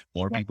COVID,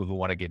 more people who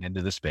want to get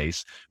into the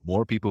space,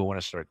 more people who want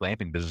to start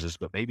glamping businesses,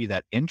 but maybe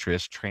that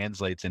interest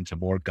translates into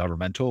more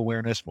governmental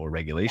awareness, more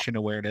regulation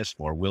awareness,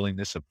 more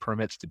willingness of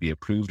permits to be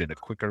approved in a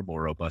quicker,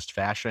 more robust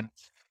fashion.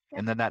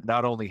 And then that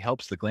not only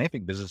helps the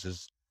glamping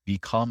businesses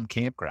become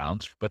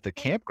campgrounds, but the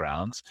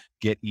campgrounds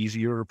get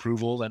easier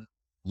approval and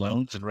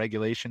loans and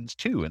regulations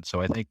too. And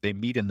so I think they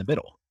meet in the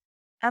middle.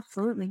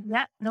 Absolutely.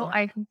 Yeah. No,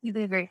 I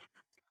completely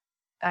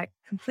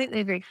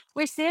agree.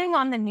 We're seeing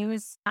on the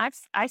news,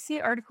 I see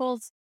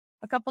articles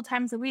a couple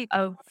times a week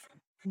of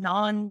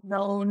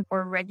non-known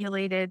or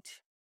regulated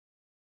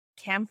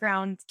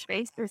campground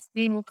spaces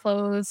being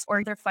closed,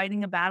 or they're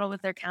fighting a battle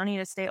with their county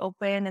to stay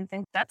open, and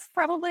think that's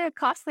probably a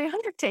costly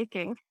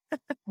undertaking.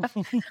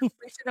 We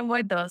should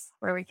avoid those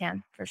where we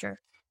can, for sure.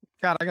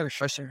 God, I got a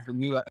question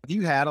from you. Have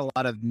you had a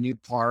lot of new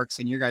parks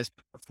in your guys'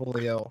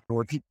 portfolio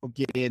where people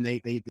get in,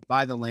 they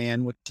buy the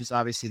land, which is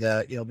obviously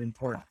the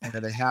important thing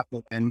that they have,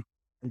 and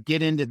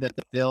get into the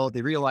build.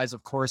 They realize,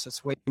 of course,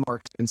 it's way more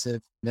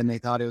expensive than they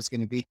thought it was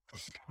going to be.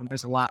 And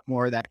there's a lot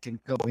more that can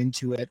go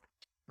into it.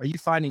 Are you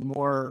finding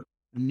more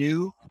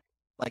new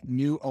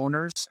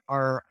owners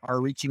are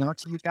reaching out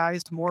to you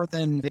guys more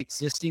than the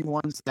existing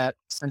ones that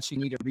essentially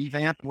need a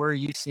revamp? Where are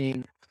you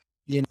seeing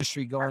the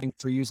industry going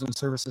for using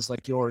services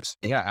like yours?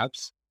 Yeah,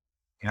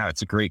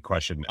 it's a great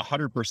question.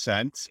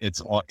 100%.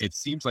 It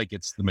seems like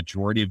the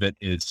majority of it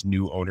is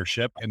new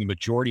ownership, and the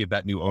majority of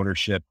that new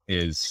ownership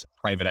is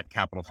private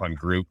capital fund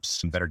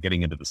groups that are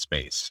getting into the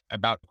space.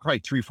 About probably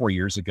 3-4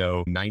 years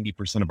ago,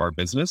 90% of our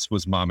business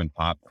was mom and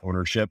pop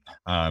ownership,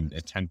 and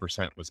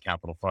 10% was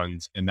capital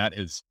funds. And that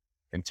is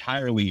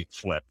entirely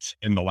flipped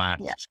in the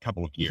last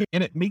couple of years.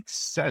 And it makes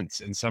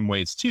sense in some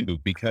ways too,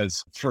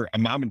 because for a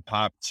mom and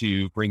pop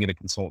to bring in a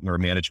consultant or a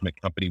management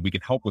company, we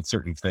can help with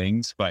certain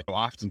things, but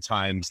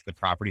oftentimes the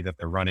property that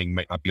they're running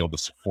might not be able to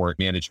support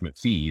management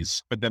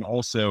fees. But then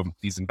also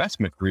these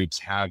investment groups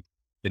have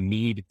the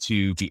need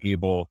to be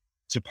able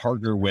to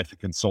partner with a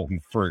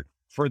consultant for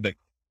the,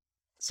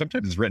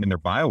 sometimes it's written in their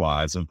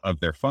bylaws of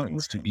their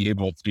funds to be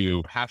able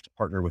to have to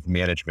partner with a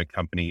management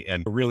company.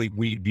 And really,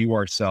 we view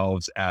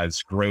ourselves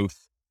as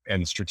growth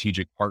and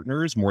strategic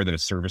partners more than a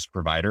service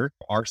provider.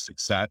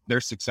 Their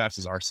success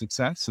is our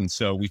success. And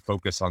so we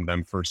focus on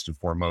them first and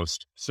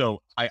foremost.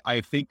 So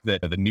I think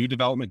that the new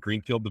development,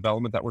 greenfield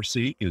development that we're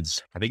seeing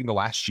is, I think in the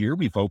last year,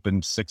 we've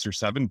opened 6 or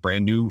 7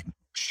 brand new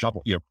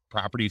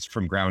properties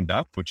from ground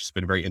up, which has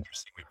been very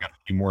interesting. We've got a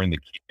few more in the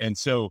queue. And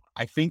so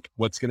I think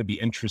what's going to be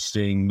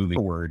interesting moving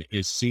forward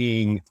is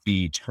seeing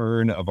the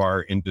turn of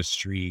our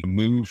industry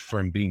move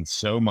from being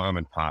so mom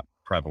and pop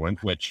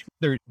prevalent, which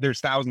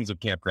there's thousands of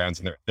campgrounds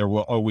and there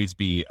will always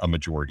be a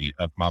majority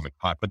of mom and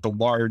pop, but the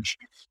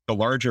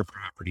larger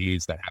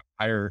properties that have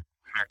higher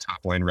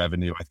top line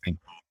revenue, I think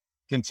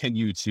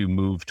continue to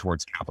move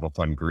towards capital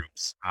fund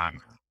groups.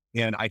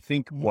 And I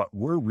think what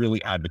we're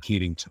really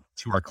advocating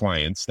to our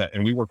clients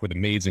and we work with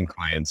amazing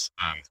clients,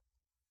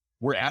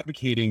 we're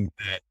advocating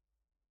that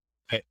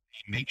they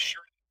make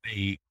sure that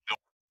they build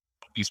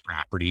these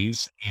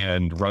properties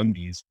and run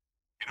these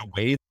in a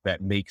way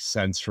that makes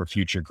sense for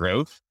future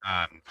growth,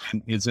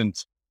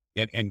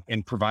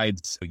 and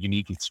provides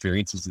unique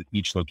experiences at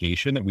each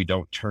location, and we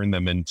don't turn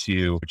them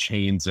into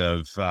chains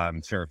of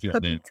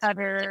Fairfield.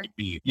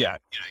 Yeah,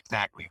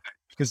 exactly.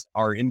 Because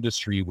our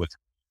industry was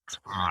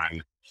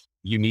on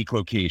unique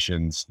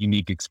locations,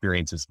 unique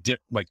experiences,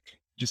 like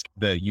just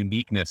the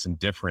uniqueness and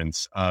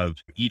difference of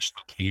each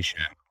location.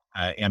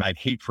 And I'd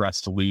hate for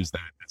us to lose that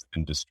as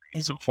an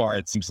industry. So far,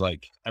 it seems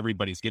like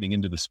everybody's getting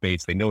into the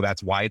space. They know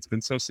that's why it's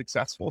been so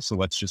successful. So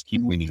let's just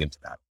keep leaning into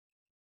that.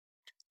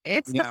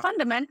 It's the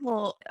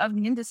fundamental of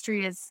the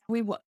industry is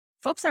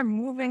folks are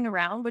moving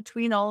around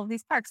between all of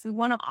these parks. We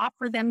want to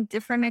offer them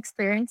different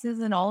experiences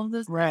in all of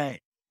those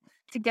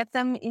to get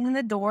them in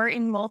the door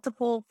in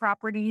multiple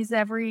properties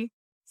every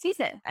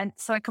season. And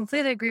so I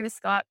completely agree with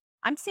Scott.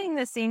 I'm seeing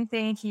the same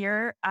thing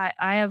here. I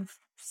have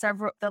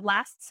the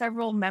last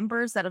several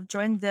members that have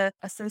joined the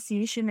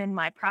association in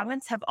my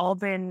province have all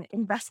been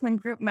investment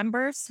group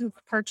members who've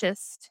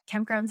purchased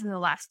campgrounds in the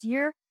last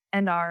year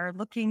and are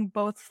looking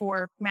both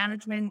for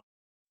management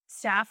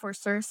staff or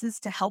services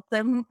to help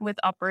them with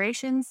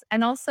operations,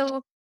 and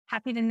also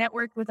happy to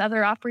network with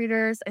other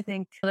operators. I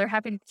think they're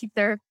happy to keep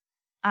their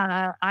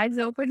eyes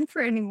open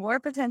for any more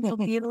potential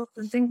deals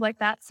and things like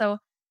that. So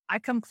I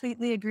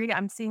completely agree.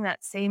 I'm seeing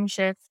that same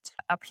shift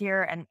up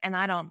here, and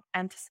I don't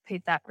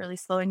anticipate that really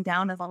slowing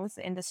down as long as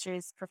the industry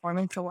is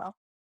performing so well.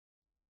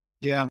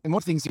 Yeah. And one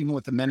of the things, even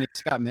with the men,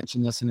 Scott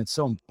mentioned this, and it's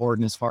so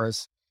important as far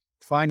as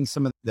finding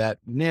some of that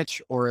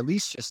niche, or at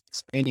least just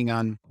expanding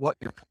on what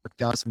your park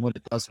does and what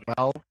it does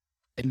well,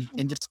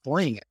 and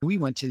displaying it. We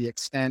went to the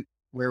extent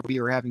where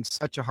we were having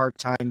such a hard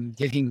time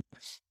getting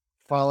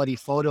quality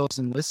photos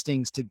and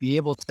listings to be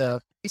able to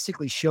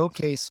basically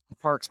showcase the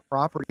park's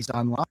properties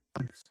online,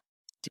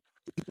 to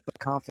keep the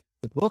confidence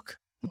of the book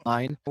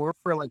line, or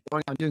for like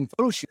going out doing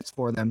photo shoots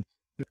for them.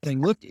 They're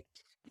saying, look, you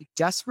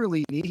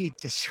desperately need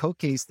to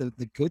showcase the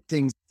good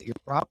things at your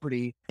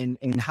property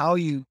and how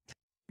you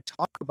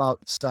talk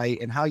about the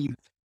site and how you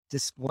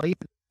display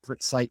the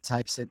different site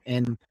types.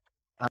 And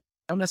I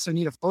don't necessarily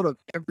need a photo of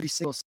every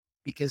single site,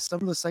 because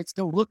some of the sites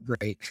don't look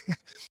great.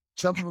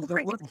 Some of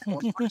them don't look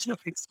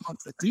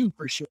that do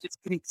for sure. It's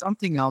getting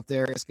something out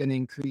there is going to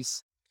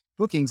increase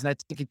bookings. And I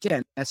think,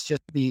 again, that's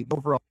just the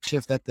overall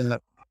shift that the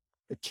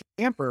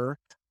camper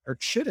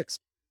should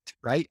expect,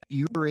 right?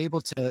 You were able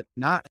to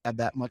not have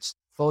that much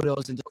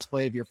photos and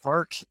display of your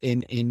park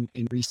in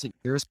recent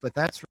years, but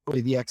that's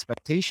really the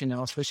expectation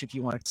now, especially if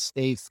you want to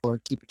stay or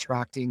keep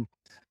attracting.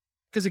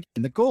 Because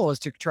again, the goal is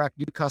to attract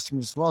new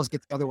customers as well as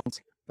get the other ones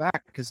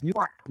back, because new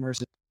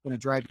customers are going to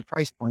drive your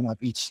price point up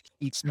each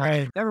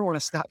night. You never want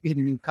to stop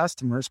getting new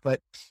customers, but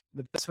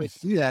the best way to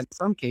do that in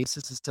some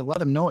cases is to let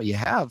them know what you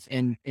have,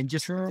 and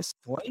just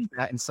display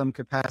that in some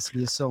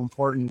capacity is so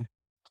important.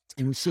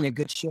 And we've seen a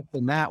good shift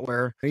in that,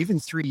 where even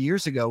 3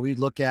 years ago, we'd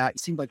look at, it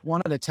seemed like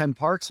 1 out of 10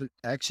 parks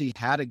actually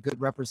had a good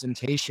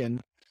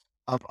representation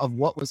of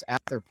what was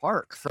at their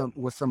park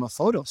from a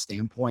photo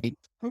standpoint,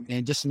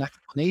 and just an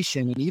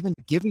explanation, and even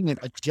giving it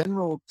a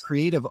general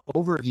creative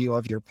overview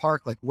of your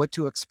park, like what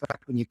to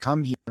expect when you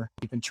come here.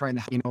 You've been trying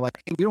to,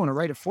 like, hey, we don't want to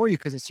write it for you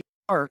because it's your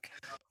park,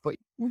 but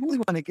you really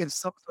want to give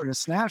some sort of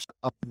snapshot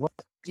of what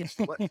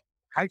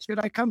how should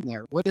I come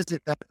there? What is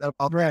it that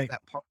about that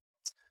park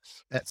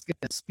that's going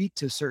to speak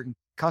to certain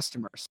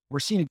customers? We're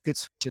seeing a good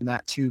switch in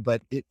that too,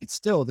 but it's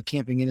still, the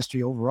camping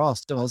industry overall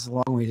still has a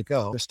long way to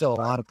go. There's still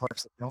a lot of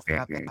parks that don't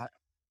have that.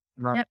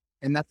 Yep.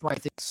 And that's why I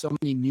think so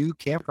many new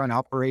campground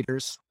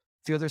operators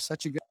feel there's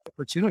such a good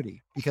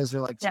opportunity, because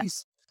they're like,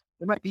 geez,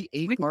 there might be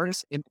 8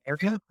 artists in the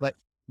area, but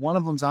one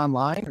of them's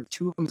online or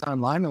 2 of them's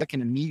online, and I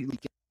can immediately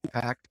get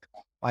impact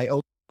by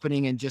opening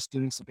opening and just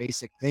doing some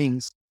basic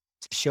things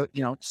to show,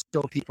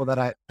 show people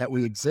that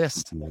we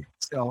exist.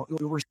 So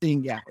we're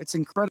seeing, it's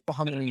incredible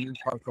how many new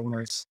park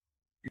owners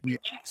we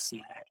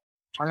see.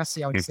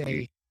 Honestly, I would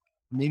say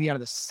maybe out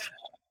of the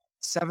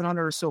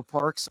 700 or so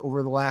parks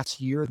over the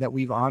last year that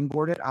we've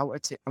onboarded, I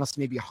would say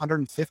honestly maybe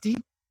 150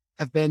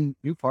 have been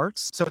new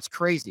parks. So it's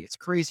crazy. It's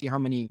crazy how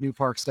many new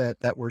parks that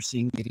we're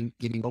seeing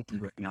getting open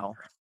right now.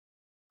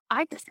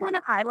 I just want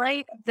to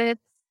highlight this,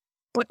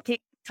 what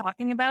Kate's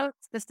talking about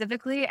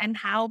specifically, and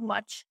how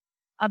much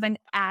of an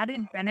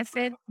added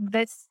benefit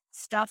this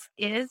stuff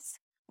is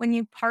when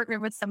you partner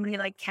with somebody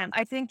like Kemp.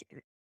 I think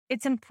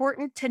it's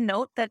important to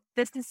note that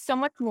this is so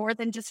much more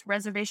than just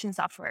reservation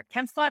software.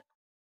 KempSpot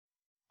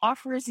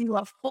offers you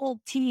a full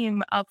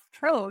team of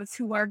pros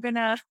who are going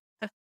to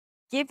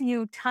give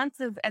you tons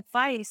of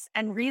advice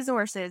and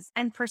resources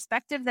and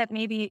perspective that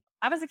maybe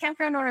I was a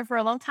campground owner for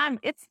a long time.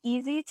 It's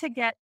easy to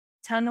get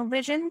tunnel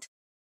visioned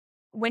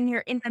when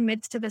you're in the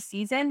midst of a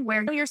season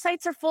where your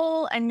sites are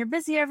full and you're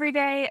busy every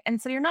day.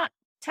 And so you're not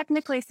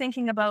technically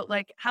thinking about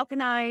like, how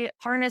can I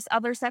harness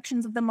other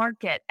sections of the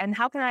market and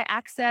how can I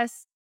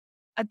access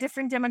a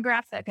different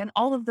demographic and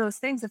all of those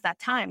things at that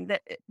time.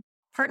 That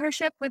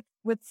partnership with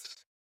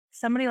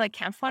somebody like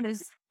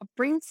CampSpot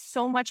brings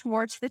so much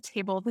more to the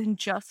table than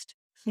just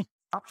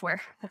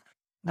software.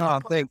 No,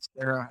 thanks,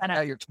 Sarah. I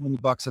got your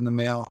 $20 in the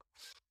mail.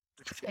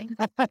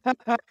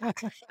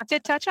 To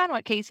touch on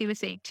what Casey was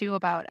saying too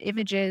about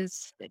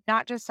images,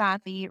 not just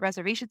on the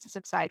reservation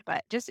system side,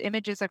 but just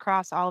images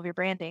across all of your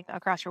branding,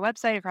 across your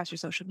website, across your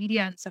social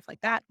media and stuff like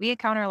that. We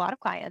encounter a lot of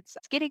clients.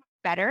 It's getting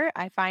better.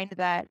 I find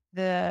that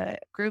the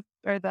group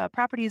or the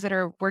properties that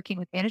are working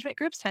with management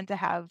groups tend to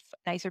have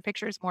nicer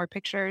pictures, more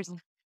pictures,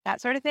 that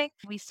sort of thing.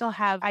 We still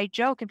have, I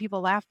joke and people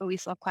laugh, but we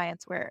still have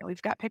clients where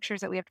we've got pictures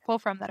that we have to pull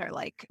from that are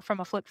like from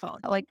a flip phone,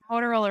 like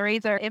Motorola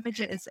Razr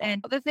images.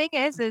 And the thing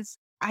is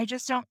I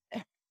just don't,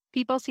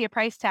 people see a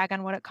price tag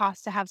on what it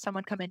costs to have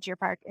someone come into your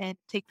park and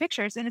take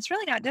pictures. And it's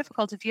really not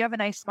difficult if you have a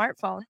nice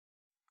smartphone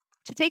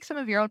to take some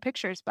of your own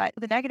pictures. But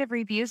the negative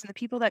reviews and the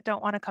people that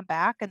don't want to come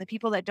back and the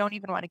people that don't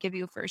even want to give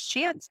you a first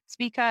chance, it's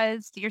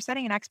because you're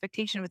setting an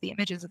expectation with the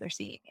images that they're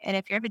seeing. And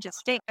if your images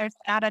stink, there's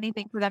not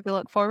anything for them to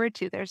look forward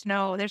to. There's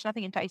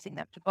nothing enticing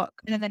them to book.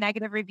 And then the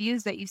negative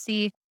reviews that you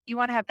see, you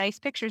want to have nice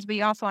pictures, but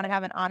you also want to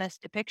have an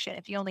honest depiction.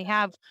 If you only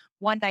have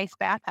one nice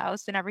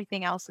bathhouse and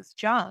everything else is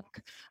junk,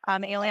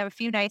 and you only have a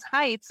few nice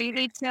heights, you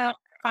need to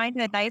find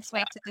a nice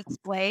way to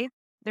display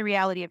the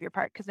reality of your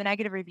park, because the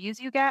negative reviews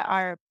you get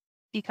are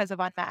because of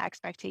unmet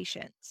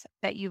expectations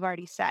that you've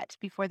already set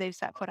before they've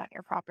set foot on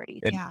your property.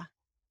 And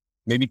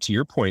maybe to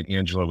your point,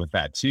 Angela, with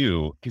that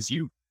too, because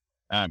you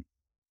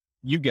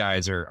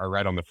guys are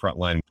right on the front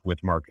line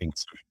with marketing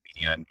social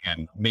media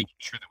and making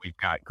sure that we've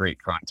got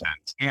great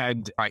content.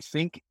 And I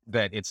think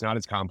that it's not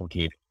as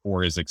complicated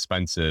or as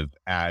expensive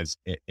as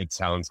it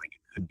sounds like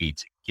it could be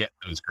to get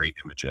those great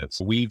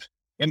images.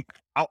 And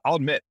I'll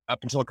admit, up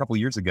until a couple of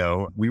years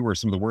ago, we were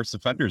some of the worst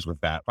offenders with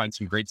that. Find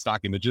some great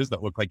stock images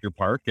that look like your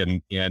park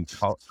and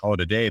call it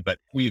a day. But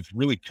we've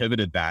really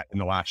pivoted that in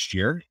the last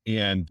year,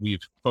 and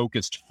we've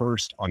focused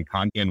first on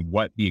content and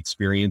what the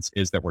experience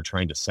is that we're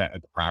trying to set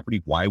at the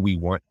property,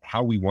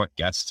 how we want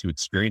guests to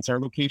experience our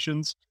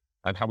locations,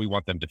 and how we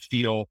want them to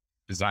feel,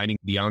 designing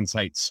the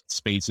on-site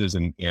spaces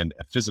and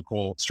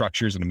physical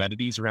structures and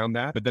amenities around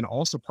that, but then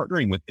also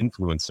partnering with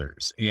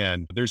influencers.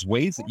 And there's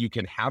ways that you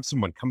can have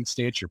someone come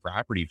stay at your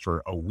property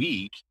for a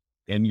week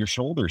in your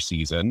shoulder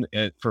season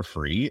for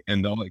free,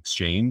 and they'll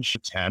exchange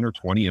 10 or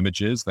 20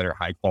 images that are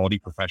high quality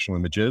professional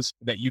images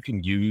that you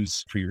can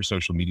use for your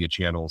social media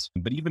channels.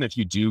 But even if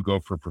you do go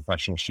for a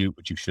professional shoot,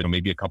 which you should,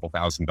 maybe a couple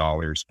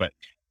 $1,000s, but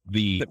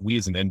we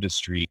as an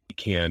industry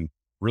can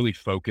really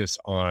focus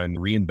on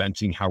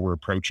reinventing how we're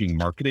approaching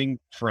marketing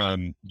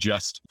from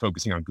just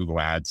focusing on Google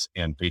ads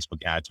and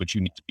Facebook ads, which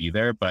you need to be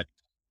there, but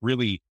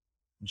really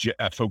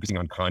focusing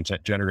on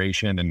content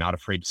generation and not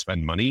afraid to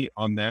spend money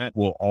on that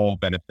will all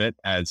benefit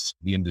as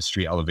the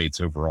industry elevates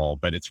overall.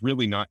 But it's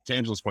really not, to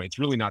Angela's point, it's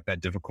really not that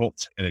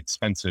difficult and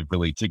expensive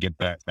really to get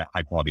that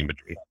high quality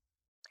imagery.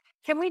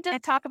 Can we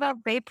just talk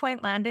about Bay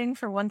Point Landing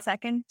for 1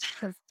 second?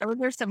 Because those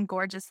are some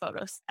gorgeous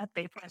photos at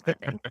Bay Point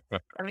Landing.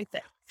 Everything.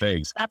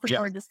 Thanks. That's a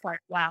gorgeous part.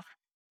 Wow.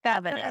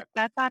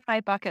 That's on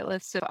my bucket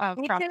list of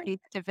properties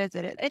to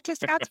visit. It to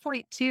Scott's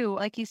point too,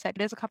 like you said,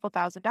 it is a couple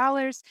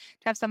 $1,000s to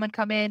have someone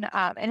come in.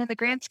 And in the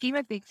grand scheme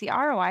of things, the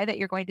ROI that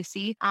you're going to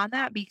see on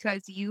that,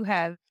 because you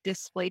have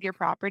displayed your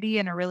property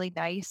in a really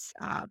nice,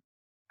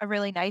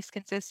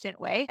 consistent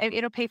way,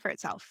 it'll pay for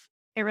itself.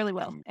 It really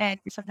will.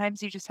 And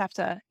sometimes you have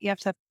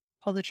to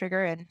pull the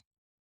trigger and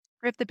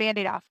rip the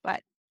Band-Aid off, but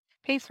it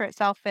pays for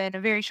itself in a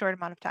very short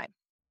amount of time.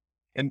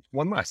 And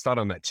one last thought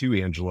on that too,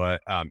 Angela,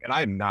 and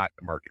I'm not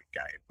a marketing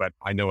guy, but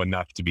I know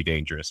enough to be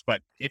dangerous.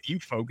 But if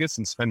you focus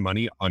and spend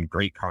money on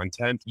great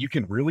content, you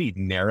can really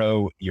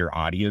narrow your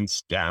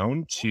audience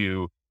down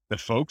to the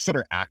folks that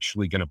are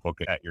actually going to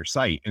book it at your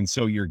site. And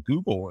so your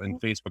Google and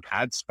Facebook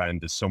ad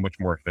spend is so much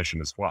more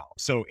efficient as well.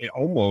 So it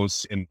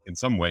almost, in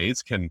some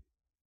ways, can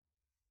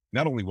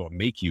not only will it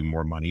make you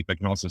more money, but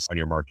can also on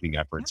your marketing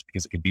efforts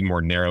because it can be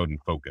more narrowed and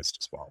focused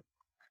as well.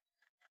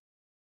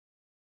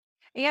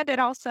 And it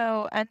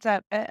also ends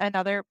up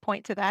another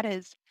point to that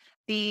is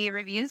the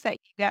reviews that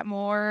you get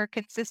more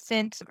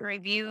consistent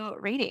review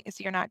ratings.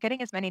 You're not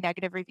getting as many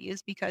negative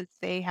reviews because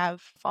they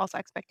have false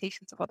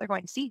expectations of what they're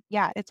going to see.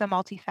 Yeah, it's a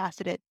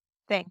multifaceted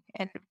thing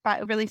and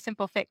a really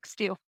simple fix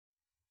too.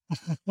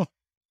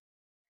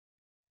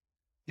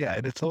 Yeah,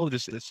 and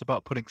it's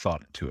about putting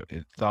thought into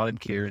it. Thought and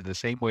care in the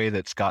same way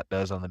that Scott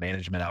does on the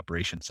management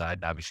operation side.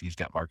 And obviously, he's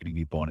got marketing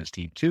people on his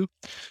team too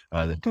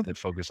that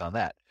focus on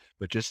that.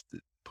 But just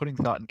putting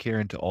thought and care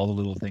into all the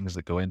little things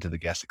that go into the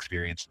guest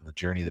experience and the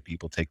journey that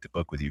people take to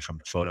book with you, from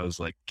the photos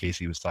like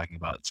Casey was talking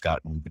about, Scott,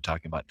 and we've been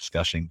talking about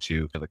discussing,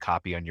 to the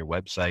copy on your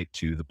website,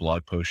 to the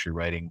blog post you're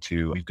writing,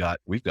 to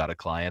we've got a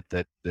client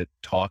that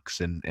talks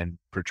and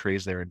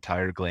portrays their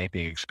entire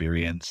glamping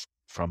experience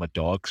from a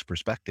dog's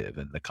perspective,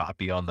 and the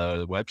copy on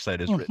the website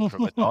is written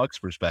from a dog's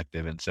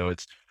perspective. And so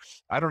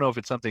I don't know if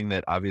it's something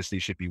that obviously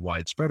should be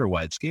widespread or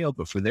wide scale,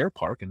 but for their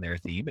park and their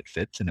theme, it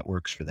fits and it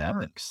works for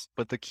them.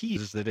 But the key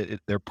is that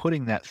they're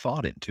putting that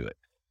thought into it.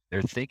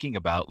 They're thinking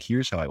about,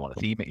 here's how I want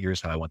to theme it.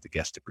 Here's how I want the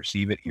guest to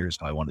perceive it. Here's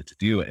how I want it to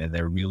do it. And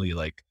they're really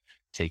like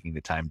taking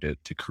the time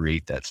to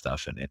create that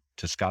stuff. And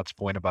to Scott's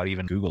point about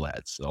even Google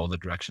ads, all the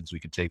directions we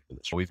can take for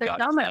this. We've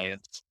got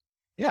clients.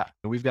 Yeah.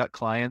 We've got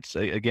clients,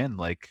 again,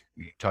 like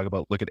you talk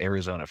about, look at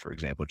Arizona, for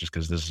example, just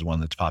because this is one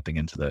that's popping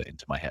into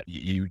my head.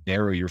 You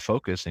narrow your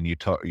focus and you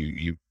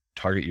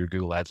target your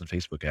Google ads and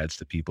Facebook ads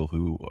to people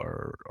who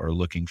are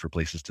looking for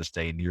places to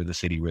stay near the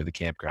city where the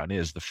campground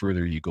is. The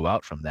further you go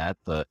out from that,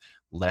 the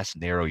less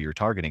narrow your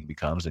targeting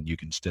becomes, and you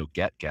can still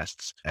get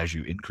guests as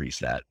you increase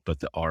that. But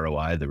the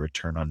ROI, the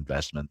return on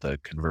investment, the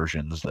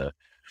conversions,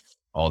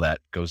 all that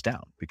goes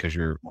down because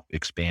you're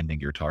expanding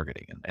your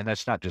targeting. And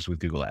that's not just with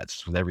Google ads,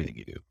 it's with everything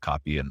you do,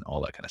 copy and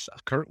all that kind of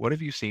stuff. Kurt, what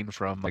have you seen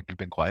from, like, you've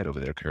been quiet over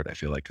there, Kurt, I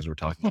feel like, because we're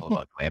talking all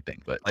about glamping,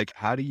 but like,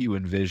 how do you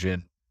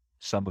envision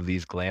some of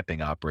these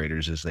glamping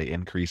operators as they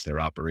increase their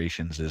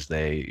operations, as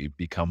they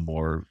become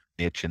more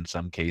niche in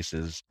some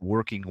cases,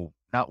 working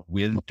not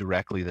with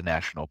directly the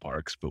national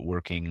parks, but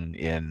working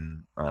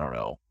in, I don't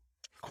know,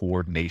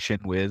 coordination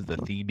with the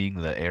theming,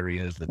 the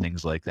areas, the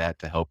things like that,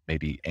 to help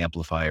maybe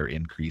amplify or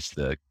increase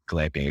the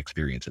glamping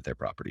experience at their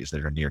properties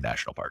that are near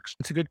national parks?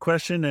 It's a good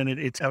question, and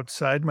it's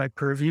outside my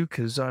purview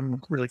because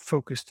I'm really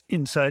focused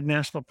inside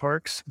national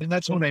parks. And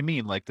that's what I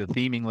mean, like the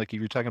theming, like if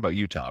you're talking about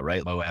Utah,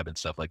 right, Moab and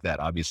stuff like that.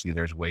 Obviously,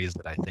 there's ways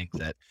that I think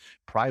that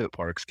private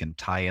parks can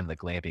tie in the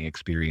glamping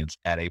experience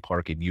at a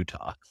park in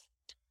Utah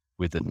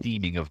with the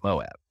theming of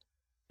Moab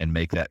and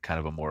make that kind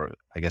of a more,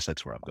 I guess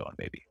that's where I'm going,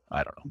 maybe.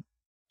 I don't know.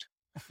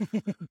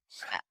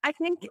 I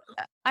think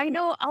I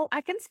know I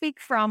can speak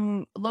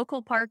from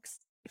local parks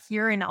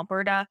here in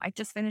Alberta. I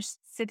just finished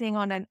sitting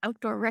on an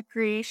outdoor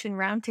recreation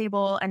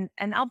roundtable, and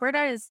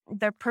Alberta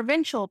the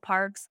provincial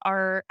parks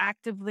are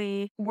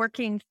actively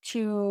working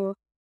to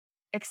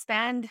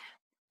expand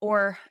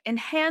or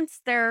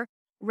enhance their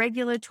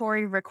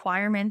regulatory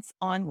requirements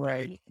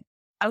on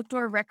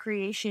outdoor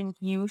recreation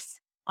use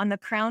on the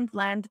crown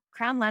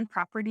land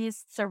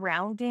properties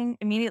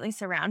immediately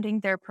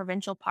surrounding their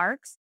provincial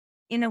parks,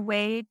 in a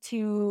way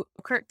to,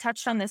 Kurt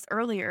touched on this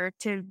earlier,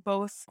 to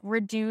both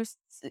reduce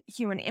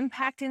human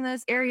impact in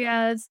those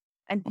areas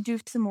and do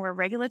some more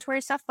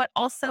regulatory stuff, but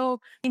also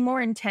be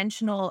more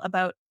intentional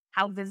about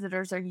how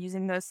visitors are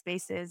using those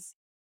spaces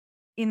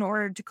in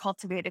order to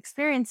cultivate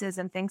experiences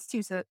and things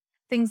too. So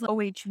things like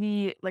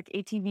OHV, like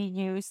ATV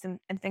use and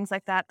things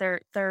like that,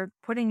 they're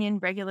putting in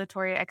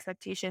regulatory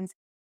expectations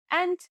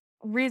and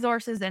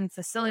resources and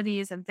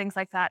facilities and things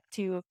like that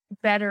to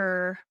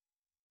better,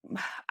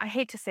 I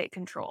hate to say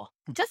control,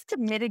 just to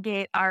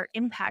mitigate our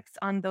impacts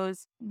on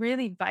those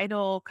really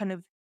vital kind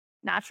of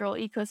natural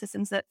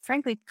ecosystems that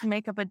frankly can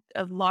make up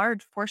a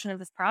large portion of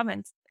this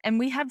province. And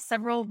we have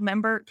several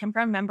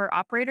campground member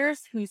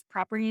operators whose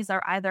properties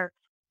are either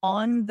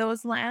on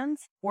those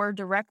lands or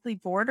directly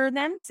border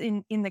them.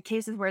 In the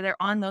cases where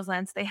they're on those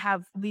lands, they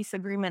have lease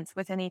agreements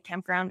with any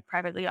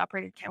privately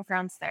operated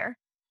campgrounds there.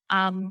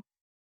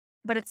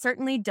 But it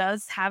certainly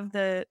does have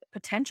the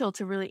potential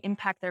to really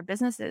impact their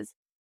businesses.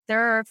 There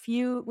are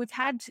we've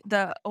had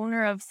the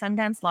owner of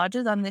Sundance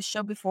Lodges on this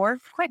show before,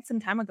 quite some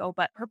time ago,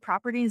 but her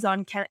property is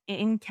in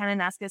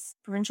Kananaskis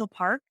Provincial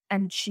Park,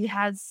 and she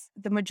has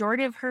the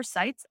majority of her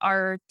sites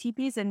are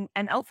teepees and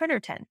outfitter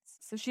tents.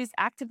 So she's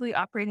actively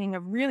operating a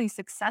really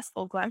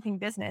successful glamping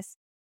business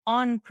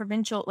on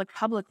provincial, like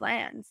public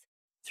lands,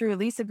 through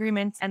lease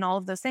agreements and all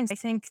of those things. I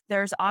think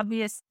there's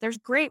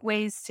great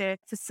ways to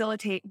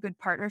facilitate good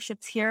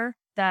partnerships here,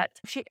 that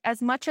she, as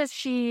much as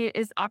she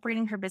is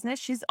operating her business,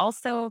 she's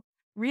also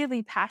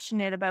really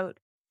passionate about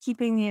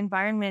keeping the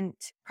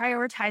environment,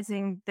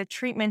 prioritizing the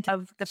treatment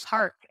of the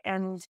park,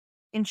 and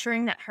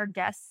ensuring that her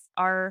guests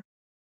are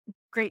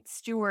great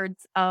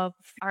stewards of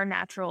our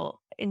natural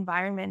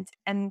environment.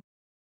 And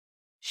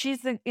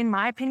she's, in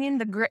my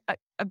opinion,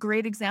 a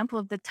great example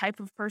of the type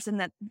of person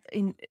that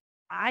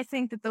I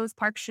think that those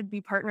parks should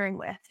be partnering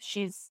with.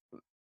 She's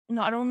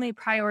not only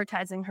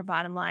prioritizing her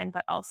bottom line,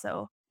 but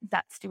also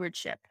that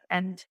stewardship.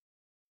 And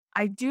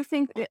I do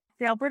think that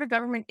the Alberta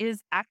government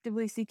is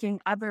actively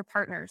seeking other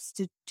partners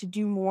to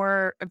do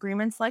more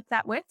agreements like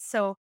that with.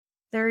 So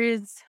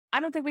I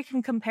don't think we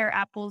can compare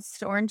apples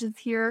to oranges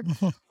here.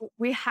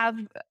 We have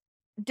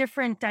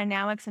different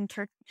dynamics in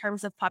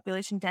terms of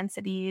population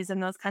densities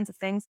and those kinds of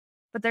things.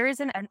 But there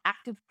isn't an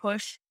active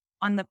push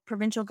on the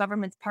provincial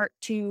government's part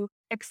to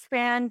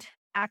expand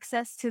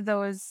access to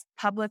those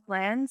public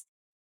lands,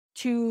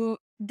 to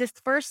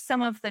disperse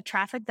some of the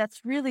traffic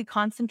that's really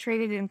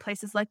concentrated in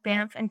places like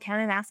Banff and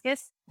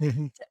Kananaskis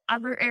to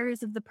other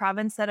areas of the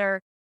province that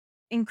are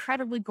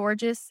incredibly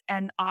gorgeous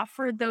and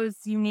offer those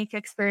unique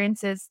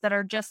experiences that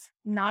are just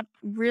not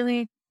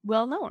really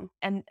well known.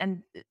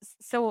 And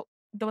so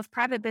those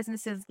private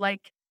businesses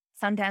like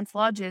Sundance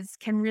Lodges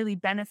can really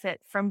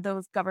benefit from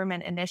those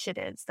government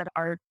initiatives that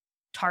are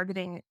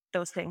targeting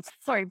those things.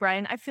 Sorry,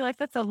 Brian, I feel like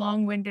that's a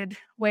long-winded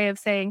way of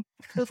saying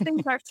those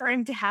things are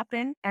starting to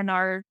happen and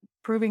are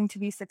proving to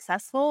be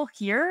successful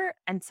here.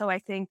 And so I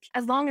think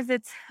as long as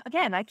it's,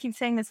 again, I keep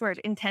saying this word,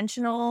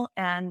 intentional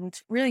and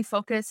really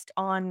focused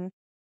on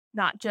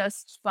not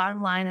just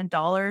bottom line and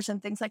dollars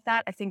and things like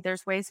that, I think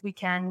there's ways we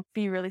can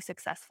be really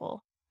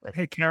successful.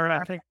 Hey,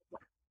 Kara,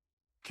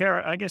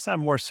 I guess I'm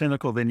more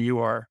cynical than you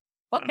are.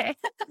 Okay.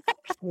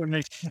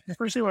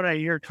 Especially when I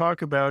hear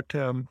talk about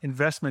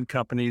investment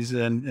companies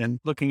and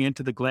looking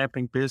into the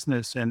glamping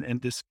business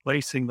and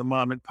displacing the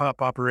mom and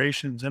pop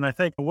operations. And I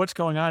think what's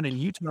going on in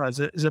Utah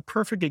is a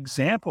perfect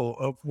example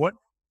of what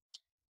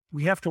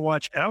we have to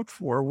watch out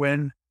for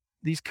when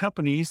these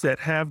companies that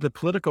have the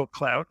political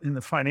clout and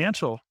the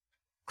financial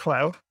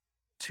clout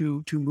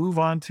to move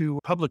on to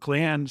public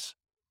lands,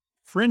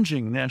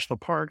 fringing national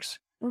parks,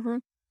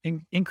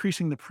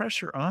 increasing the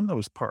pressure on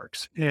those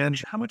parks. And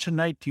how much a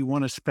night do you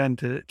want to spend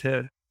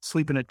to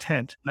sleep in a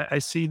tent? I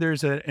see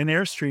there's an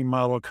Airstream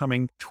model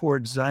coming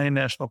towards Zion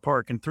National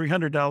Park and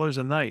 $300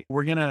 a night.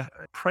 We're going to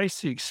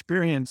price the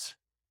experience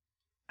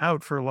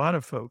out for a lot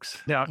of folks.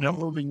 Now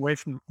moving away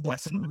from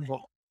that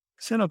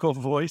cynical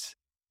voice,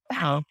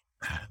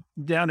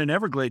 down in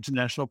Everglades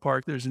National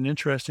Park, there's an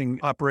interesting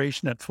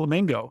operation at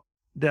Flamingo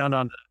down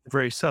on the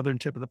very southern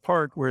tip of the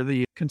park where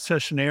the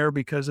concessionaire,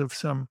 because of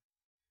some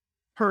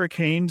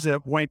hurricanes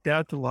that wiped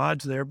out the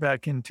lodge there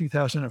back in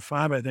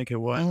 2005, I think it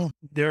was.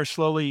 They're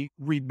slowly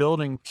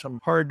rebuilding some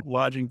hard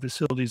lodging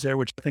facilities there,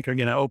 which I think are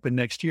going to open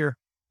next year.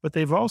 But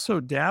they've also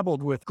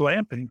dabbled with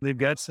glamping. They've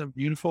got some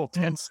beautiful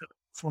tents at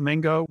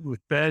Flamingo with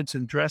beds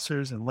and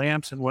dressers and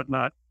lamps and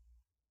whatnot.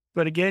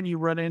 But again, you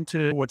run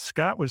into what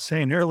Scott was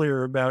saying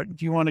earlier about,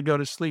 do you want to go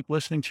to sleep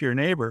listening to your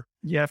neighbor?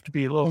 You have to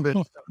be a little bit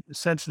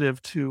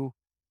sensitive to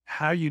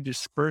how you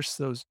disperse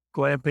those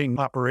glamping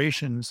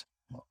operations.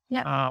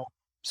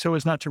 So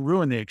as not to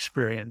ruin the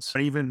experience.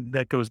 Even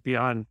that goes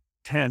beyond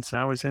tents.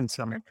 I was in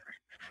some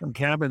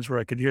cabins where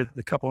I could hear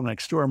the couple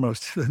next door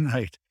most of the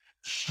night.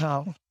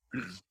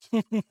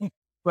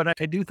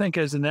 But I do think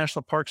as the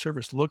National Park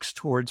Service looks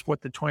towards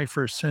what the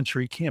 21st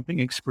century camping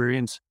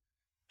experience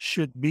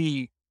should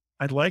be,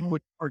 I like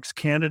what Parks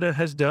Canada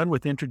has done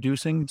with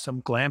introducing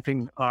some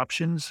glamping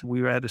options. We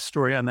had a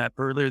story on that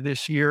earlier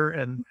this year,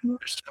 and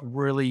there's some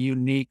really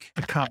unique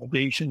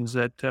accommodations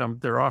that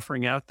they're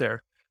offering out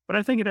there. But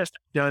I think it has to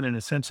be done in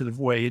a sensitive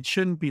way. It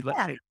shouldn't be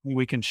like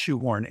we can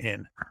shoehorn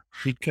in,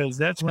 because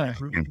that's going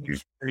to ruin the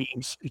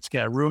experience. It's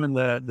going to ruin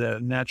the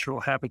natural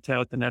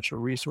habitat, the natural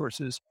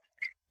resources.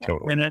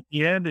 Totally. And at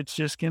the end, it's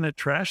just going to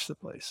trash the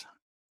place.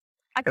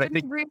 I couldn't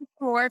agree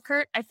more,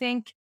 Kurt.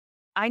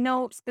 I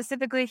know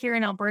specifically here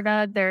in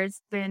Alberta,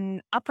 there's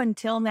been up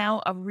until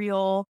now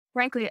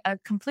frankly, a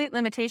complete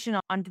limitation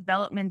on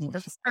development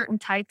of certain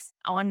types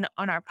on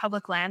our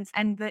public lands.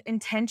 And the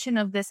intention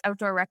of this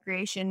outdoor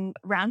recreation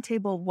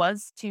roundtable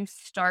was to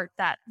start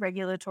that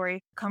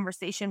regulatory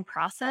conversation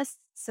process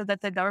so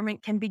that the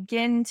government can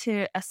begin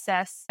to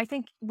assess. I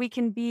think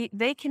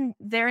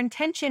their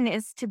intention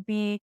is to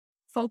be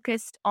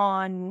focused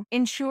on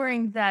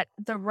ensuring that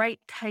the right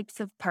types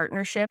of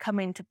partnership come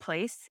into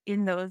place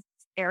in those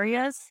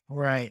areas,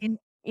 Right.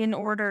 in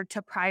order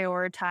to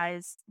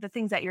prioritize the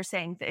things that you're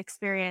saying, the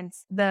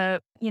experience,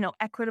 the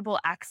equitable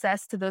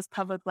access to those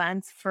public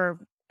lands for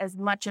as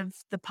much of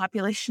the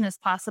population as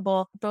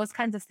possible. Those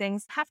kinds of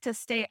things have to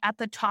stay at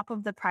the top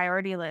of the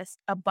priority list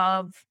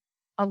above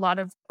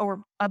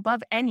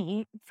above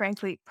any,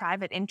 frankly,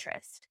 private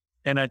interest.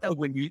 And I think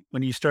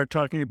when you start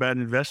talking about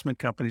investment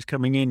companies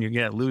coming in, you're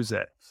going to lose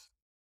that.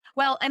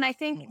 Well, and I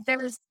think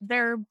there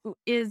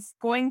is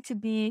going to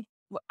be,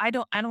 I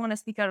don't want to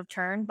speak out of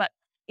turn, but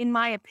in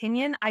my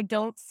opinion, I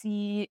don't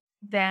see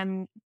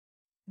there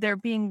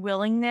being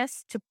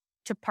willingness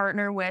to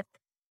partner with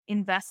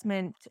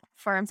investment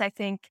firms. I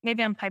think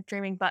maybe I'm pipe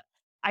dreaming, but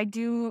I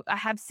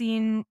have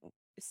seen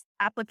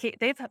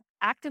they've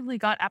actively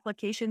got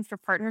applications for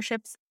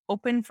partnerships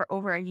open for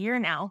over a year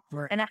now.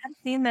 Right. And I have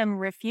seen them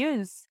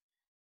refuse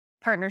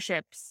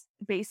partnerships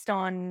based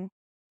on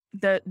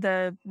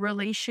the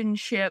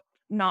relationship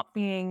not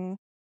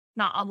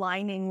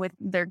aligning with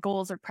their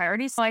goals or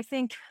priorities. So I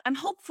think I'm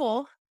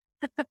hopeful.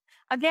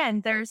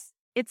 Again, there's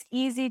it's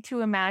easy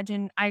to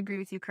imagine. I agree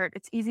with you, Kurt.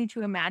 It's easy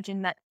to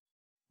imagine that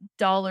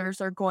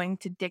dollars are going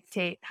to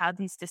dictate how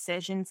these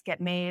decisions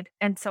get made.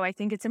 And so I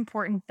think it's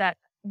important that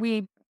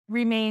we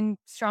remain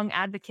strong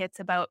advocates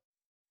about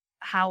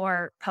how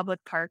our public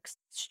parks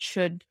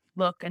should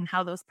look and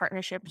how those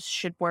partnerships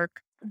should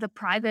work. The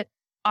private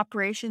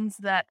operations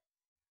that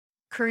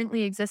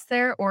currently exist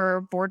there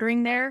or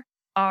bordering there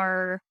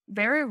are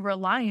very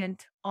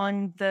reliant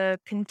on the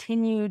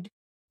continued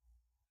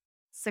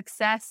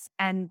success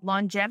and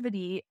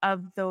longevity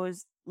of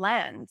those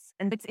lands.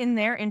 And it's in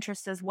their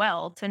interest as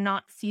well to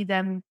not see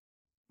them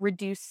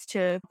reduced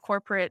to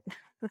corporate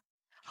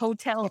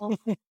hotel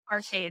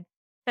arcade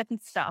and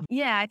stuff.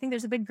 Yeah, I think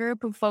there's a big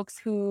group of folks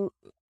who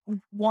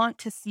want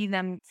to see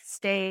them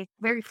stay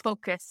very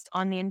focused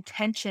on the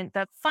intention,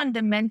 the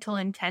fundamental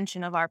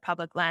intention of our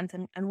public lands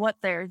and what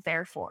they're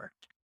there for.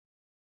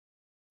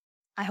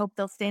 I hope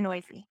they'll stay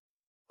noisy.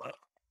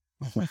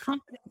 I'm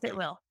confident they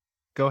will.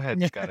 Go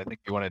ahead, Scott. I think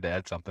you wanted to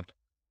add something.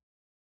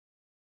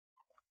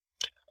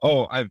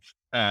 Oh, I've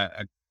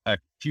a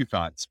few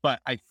thoughts, but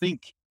I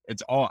think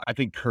I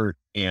think Kurt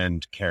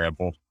and Kara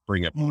both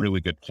bring up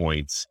really good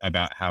points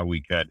about how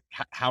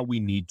we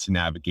need to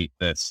navigate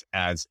this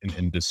as an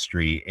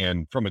industry.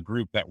 And from a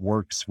group that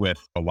works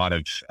with a lot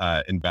of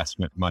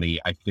investment money,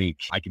 I think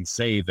I can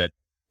say that,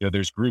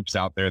 there's groups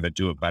out there that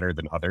do it better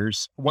than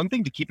others. One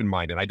thing to keep in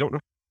mind, and I don't know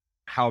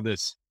how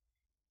it's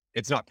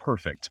not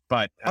perfect,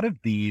 but a lot of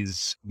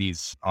these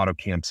auto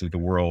camps of the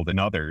world and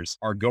others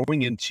are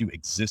going into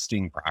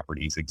existing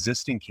properties,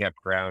 existing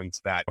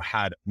campgrounds that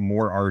had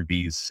more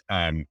RVs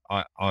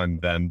on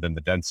them than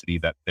the density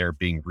that they're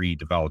being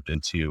redeveloped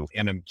into.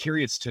 And I'm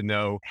curious to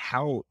know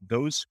how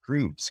those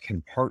groups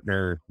can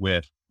partner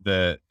with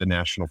the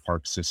national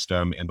park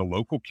system and the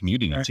local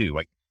community too.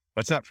 Like,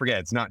 let's not forget,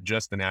 it's not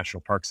just the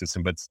national park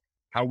system, but it's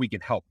how we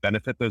can help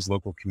benefit those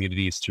local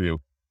communities through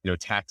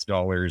tax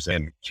dollars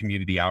and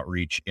community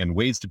outreach and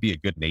ways to be a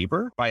good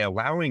neighbor by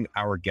allowing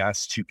our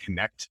guests to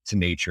connect to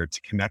nature,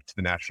 to connect to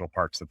the national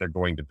parks that they're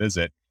going to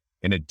visit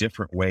in a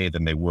different way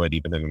than they would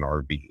even in an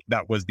RV.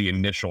 That was the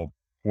initial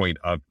point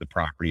of the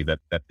property that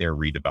they're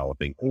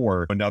redeveloping,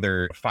 or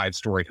another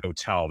 5-story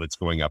hotel that's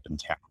going up in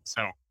town.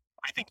 So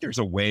I think there's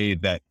a way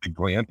that the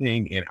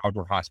glamping and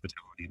outdoor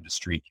hospitality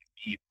industry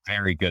can be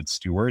very good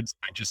stewards.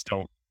 I just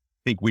don't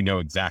think we know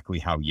exactly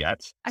how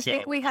yet. I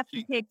think we have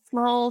to take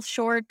small,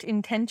 short,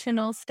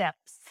 intentional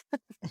steps.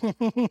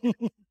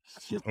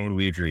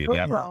 Totally agree.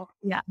 Yeah. Well,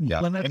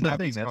 and that's the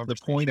thing. That's the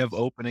point of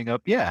opening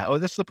up. Yeah. Oh,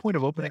 that's the point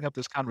of opening up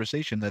this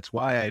conversation. That's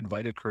why I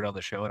invited Kurt on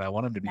the show, and I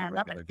want him to be a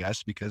regular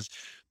guest, because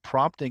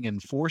prompting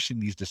and forcing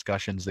these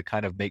discussions that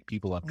kind of make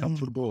people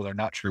uncomfortable, they're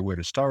not sure where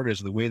to start, is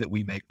the way that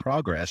we make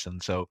progress.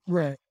 And so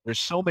there's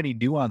so many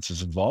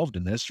nuances involved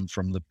in this,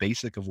 from the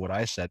basic of what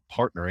I said,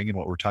 partnering, and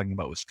what we're talking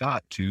about with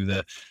Scott, to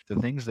the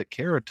things that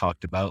Kara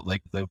talked about,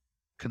 like the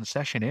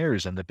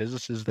concessionaires and the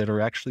businesses that are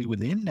actually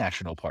within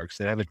national parks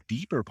that have a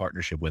deeper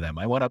partnership with them.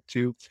 I went up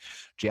to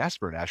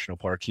Jasper National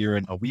Park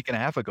here a week and a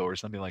half ago or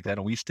something like that,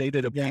 and we stayed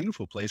at a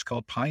beautiful place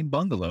called Pine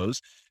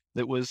Bungalows.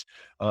 That was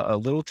a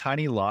little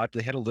tiny lot.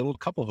 They had a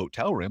couple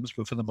hotel rooms,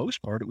 but for the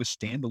most part, it was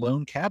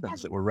standalone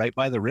cabins that were right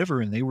by the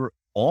river, and they were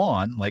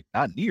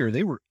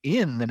they were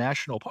in the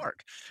national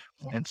park.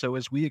 And so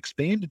as we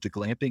expanded to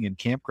glamping and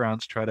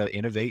campgrounds, try to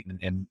innovate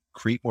and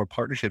create more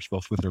partnerships,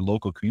 both with their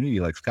local community,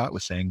 like Scott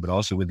was saying, but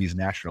also with these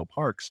national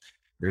parks,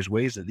 there's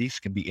ways that these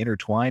can be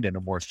intertwined in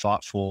a more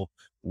thoughtful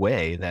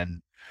way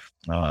than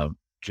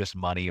just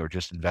money or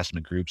just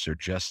investment groups or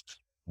just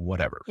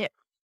whatever. Yeah.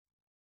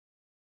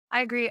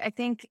 I agree. I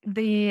think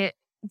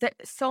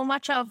so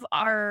much of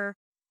our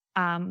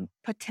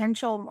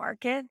potential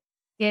market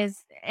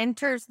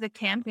enters the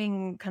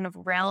camping kind of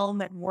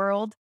realm and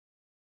world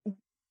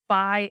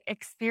by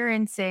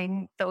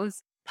experiencing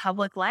those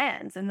public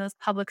lands and those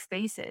public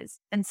spaces.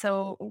 And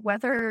so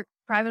whether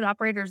private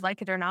operators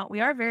like it or not,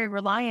 we are very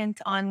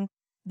reliant on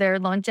their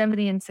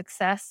longevity and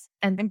success,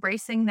 and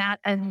embracing that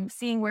and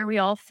seeing where we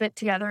all fit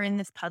together in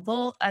this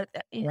puzzle as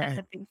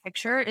a big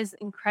picture is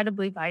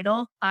incredibly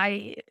vital.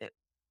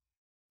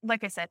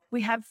 Like I said,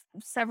 we have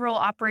several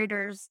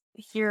operators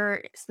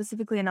here,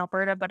 specifically in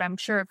Alberta, but I'm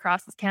sure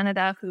across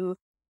Canada, who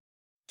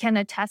can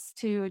attest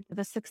to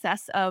the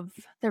success of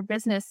their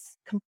business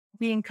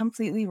being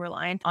completely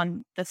reliant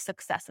on the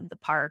success of the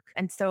park.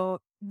 And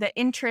so the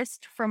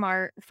interest from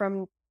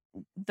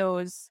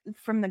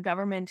the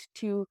government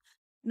to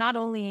not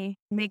only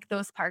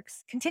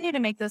continue to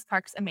make those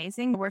parks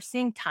amazing. We're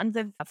seeing tons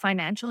of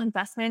financial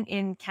investment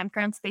in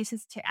campground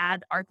spaces to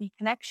add RV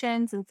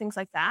connections and things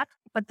like that.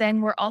 But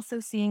then we're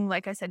also seeing,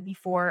 like I said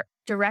before,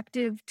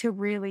 directive to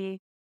really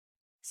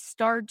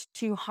start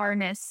to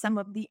harness some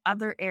of the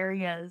other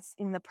areas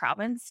in the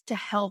province to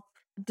help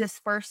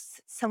disperse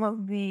some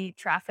of the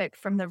traffic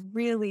from the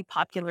really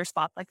popular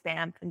spots like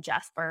Banff and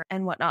Jasper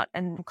and whatnot.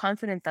 And I'm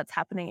confident that's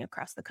happening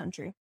across the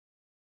country.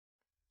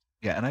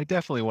 Yeah, and I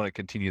definitely want to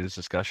continue this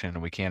discussion,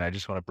 and we can. I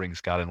just want to bring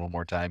Scott in one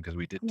more time, because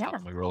we did tell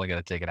him we were only going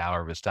to take an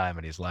hour of his time,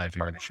 and he's live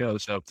here on the show.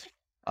 So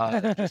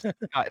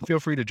Feel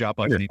free to drop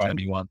off You're anytime fine.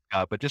 you want.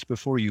 But just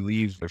before you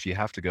leave, if you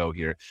have to go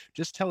here,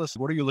 just tell us,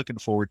 what are you looking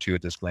forward to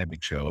at this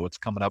glamping show? What's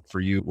coming up for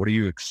you? What are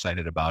you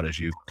excited about as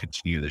you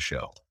continue the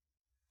show?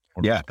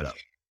 Or Yeah. wrap it up?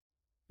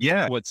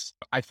 Yeah.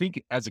 I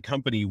think as a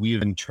company, we've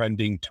been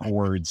trending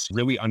towards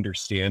really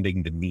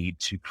understanding the need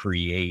to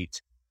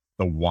create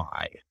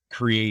why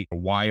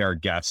our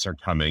guests are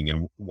coming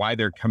and why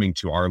they're coming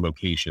to our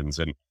locations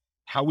and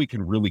how we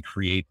can really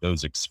create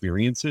those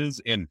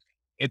experiences. And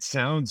it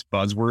sounds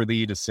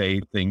buzzworthy to say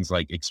things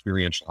like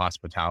experiential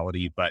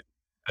hospitality, but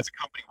as a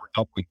company, we're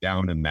doubling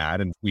down in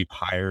that. And we've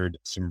hired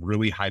some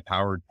really high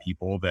powered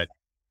people that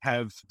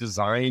have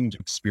designed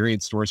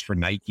experience stores for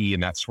Nike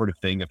and that sort of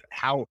thing, of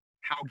how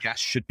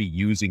guests should be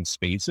using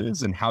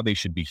spaces and how they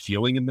should be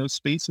feeling in those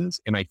spaces.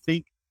 And I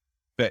think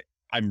that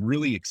I'm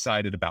really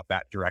excited about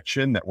that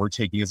direction that we're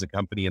taking as a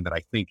company, and that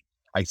I think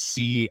I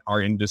see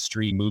our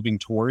industry moving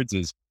towards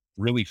is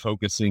really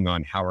focusing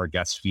on how our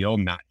guests feel,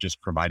 not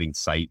just providing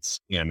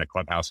sites and a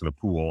clubhouse and a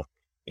pool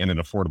and an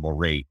affordable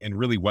rate, and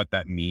really what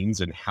that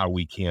means and how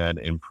we can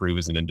improve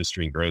as an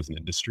industry and grow as an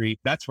industry.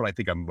 That's what I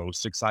think I'm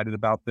most excited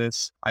about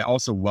this. I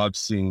also love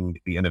seeing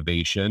the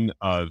innovation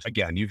of,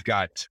 again, you've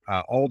got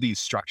all these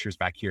structures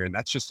back here, and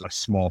that's just a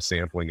small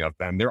sampling of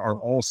them. There are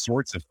all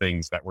sorts of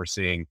things that we're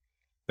seeing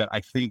that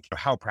I think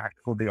how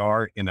practical they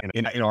are in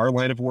our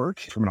line of work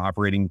from an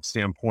operating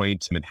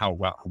standpoint, and how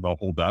well they'll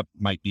hold up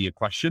might be a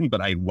question,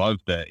 but I love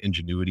the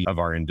ingenuity of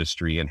our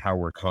industry and how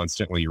we're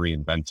constantly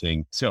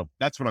reinventing. So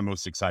that's what I'm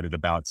most excited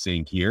about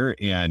seeing here.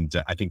 And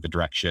I think the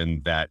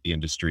direction that the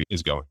industry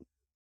is going.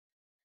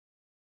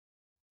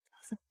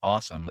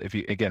 Awesome. If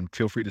you, again,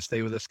 feel free to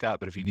stay with us, Scott,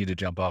 but if you need to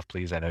jump off,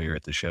 please, I know you're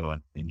at the show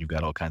and you've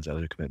got all kinds of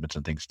other commitments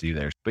and things to do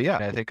there. But yeah,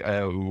 I think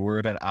we're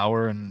at an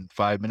hour and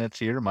 5 minutes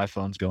here. My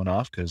phone's going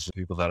off because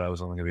people thought I was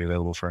only going to be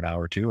available for an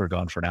hour or two, or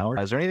gone for an hour.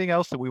 Is there anything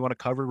else that we want to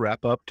cover,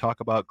 wrap up, talk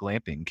about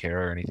glamping,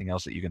 Kara, or anything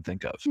else that you can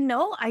think of?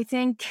 No, I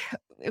think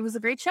it was a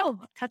great show.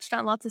 Touched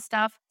on lots of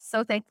stuff.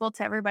 So thankful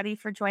to everybody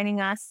for joining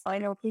us. I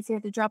know Casey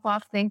had to drop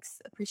off. Thanks.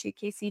 Appreciate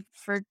Casey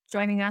for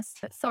joining us.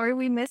 Sorry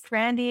we missed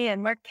Randy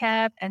and Mark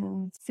Cap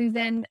and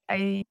Susan.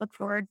 I look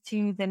forward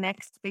to the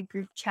next big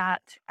group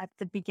chat at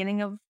the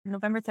beginning of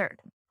November 3rd.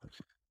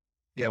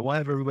 Yeah, we'll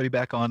have everybody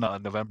back on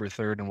November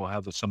 3rd, and we'll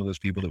have some of those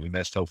people that we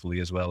missed,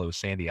 hopefully, as well. It was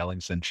Sandy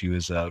Ellingson. She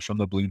was from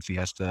the Balloon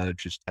Fiesta,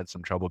 just had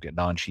some trouble getting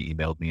on. She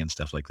emailed me and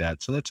stuff like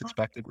that. So that's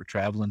expected. We're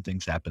traveling,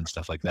 things happen,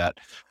 stuff like that.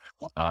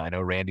 I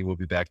know Randy will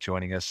be back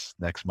joining us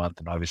next month,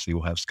 and obviously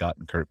we'll have Scott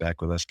and Kurt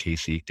back with us.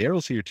 Casey.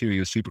 Daryl's here too. He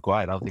was super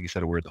quiet. I don't think he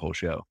said a word the whole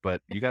show,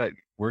 but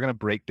we're going to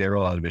break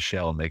Daryl out of his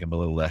shell and make him a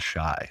little less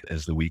shy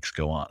as the weeks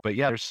go on. But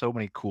yeah, there's so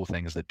many cool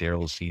things that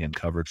Daryl has seen and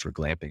covered for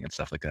glamping and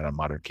stuff like that on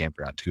Modern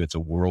Campground too. It's a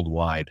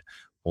worldwide,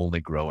 only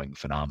growing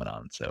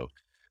phenomenon. So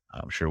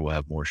I'm sure we'll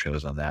have more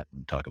shows on that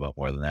and talk about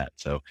more than that.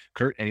 So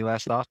Kurt, any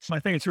last thoughts? I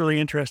think it's a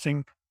really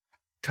interesting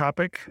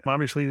topic.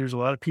 Obviously, there's a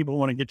lot of people who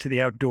want to get to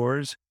the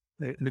outdoors.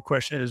 The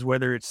question is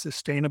whether it's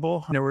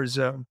sustainable. There was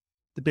the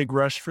big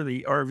rush for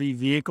the RV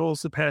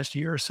vehicles the past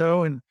year or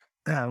so. And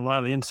a lot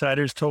of the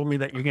insiders told me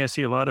that you're going to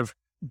see a lot of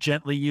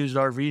gently used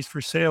RVs for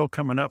sale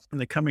coming up in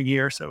the coming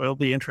year. So it'll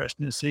be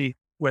interesting to see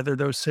whether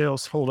those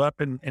sales hold up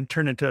and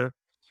turn into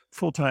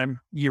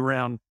full-time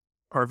year-round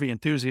RV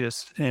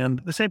enthusiasts.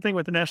 And the same thing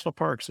with the national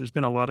parks. There's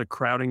been a lot of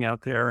crowding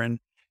out there. And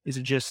is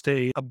it just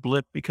a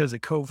blip because of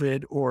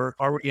COVID, or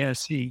are we going to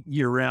see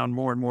year-round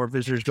more and more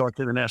visitors go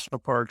to the national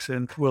parks,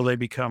 and will they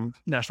become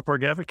national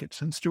park advocates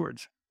and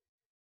stewards?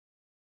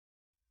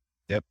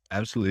 Yep,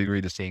 absolutely agree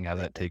to seeing how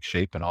that takes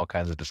shape and all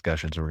kinds of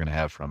discussions we're going to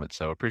have from it.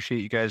 So appreciate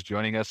you guys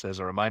joining us. As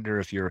a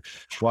reminder, if you're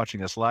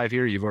watching us live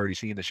here, you've already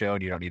seen the show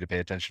and you don't need to pay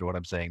attention to what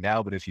I'm saying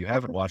now. But if you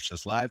haven't watched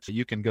us live,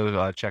 you can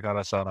go check out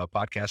us on a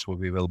podcast. We'll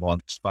be available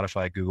on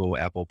Spotify, Google,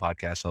 Apple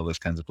Podcasts, all those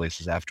kinds of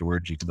places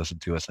afterwards. You can listen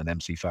to us on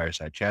MC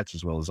Fireside Chats,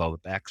 as well as all the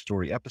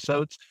backstory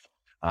episodes.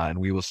 And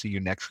we will see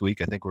you next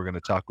week. I think we're going to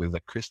talk with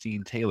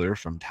Christine Taylor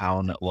from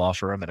Town Law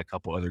Firm and a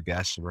couple other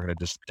guests. We're going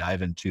to just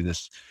dive into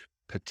this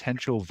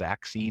potential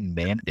vaccine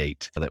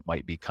mandate that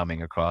might be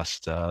coming across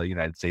the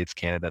United States,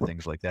 Canada,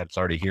 things like that. It's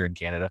already here in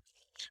Canada,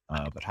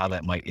 but how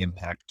that might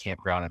impact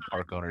campground and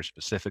park owners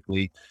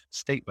specifically,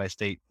 state by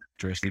state,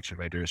 jurisdiction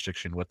by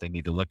jurisdiction, what they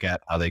need to look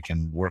at, how they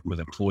can work with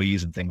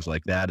employees and things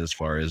like that, as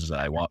far as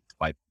I want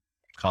my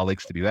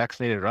colleagues to be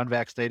vaccinated or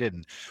unvaccinated,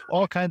 and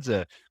all kinds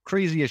of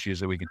crazy issues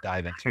that we can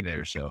dive into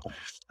there. So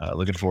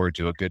looking forward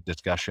to a good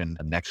discussion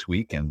next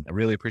week. And I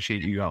really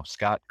appreciate you,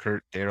 Scott,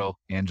 Kurt, Daryl,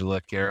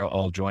 Angela, Kara,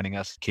 all joining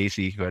us,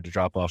 Casey, who had to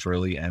drop off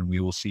early, and we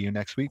will see you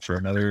next week for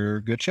another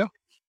good show.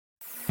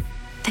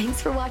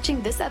 Thanks for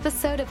watching this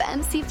episode of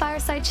MC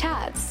Fireside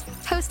Chats,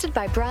 hosted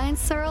by Brian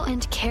Searle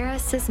and Kara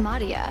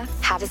Sismadia.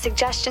 Have a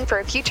suggestion for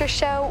a future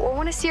show, or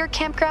want to see your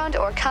campground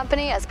or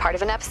company as part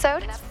of an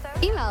episode?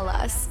 Email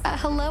us at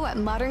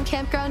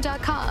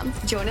hello@moderncampground.com.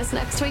 Join us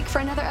next week for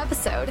another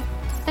episode.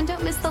 And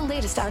don't miss the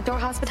latest outdoor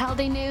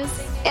hospitality news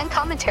and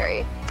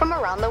commentary from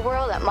around the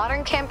world at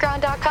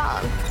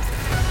moderncampground.com.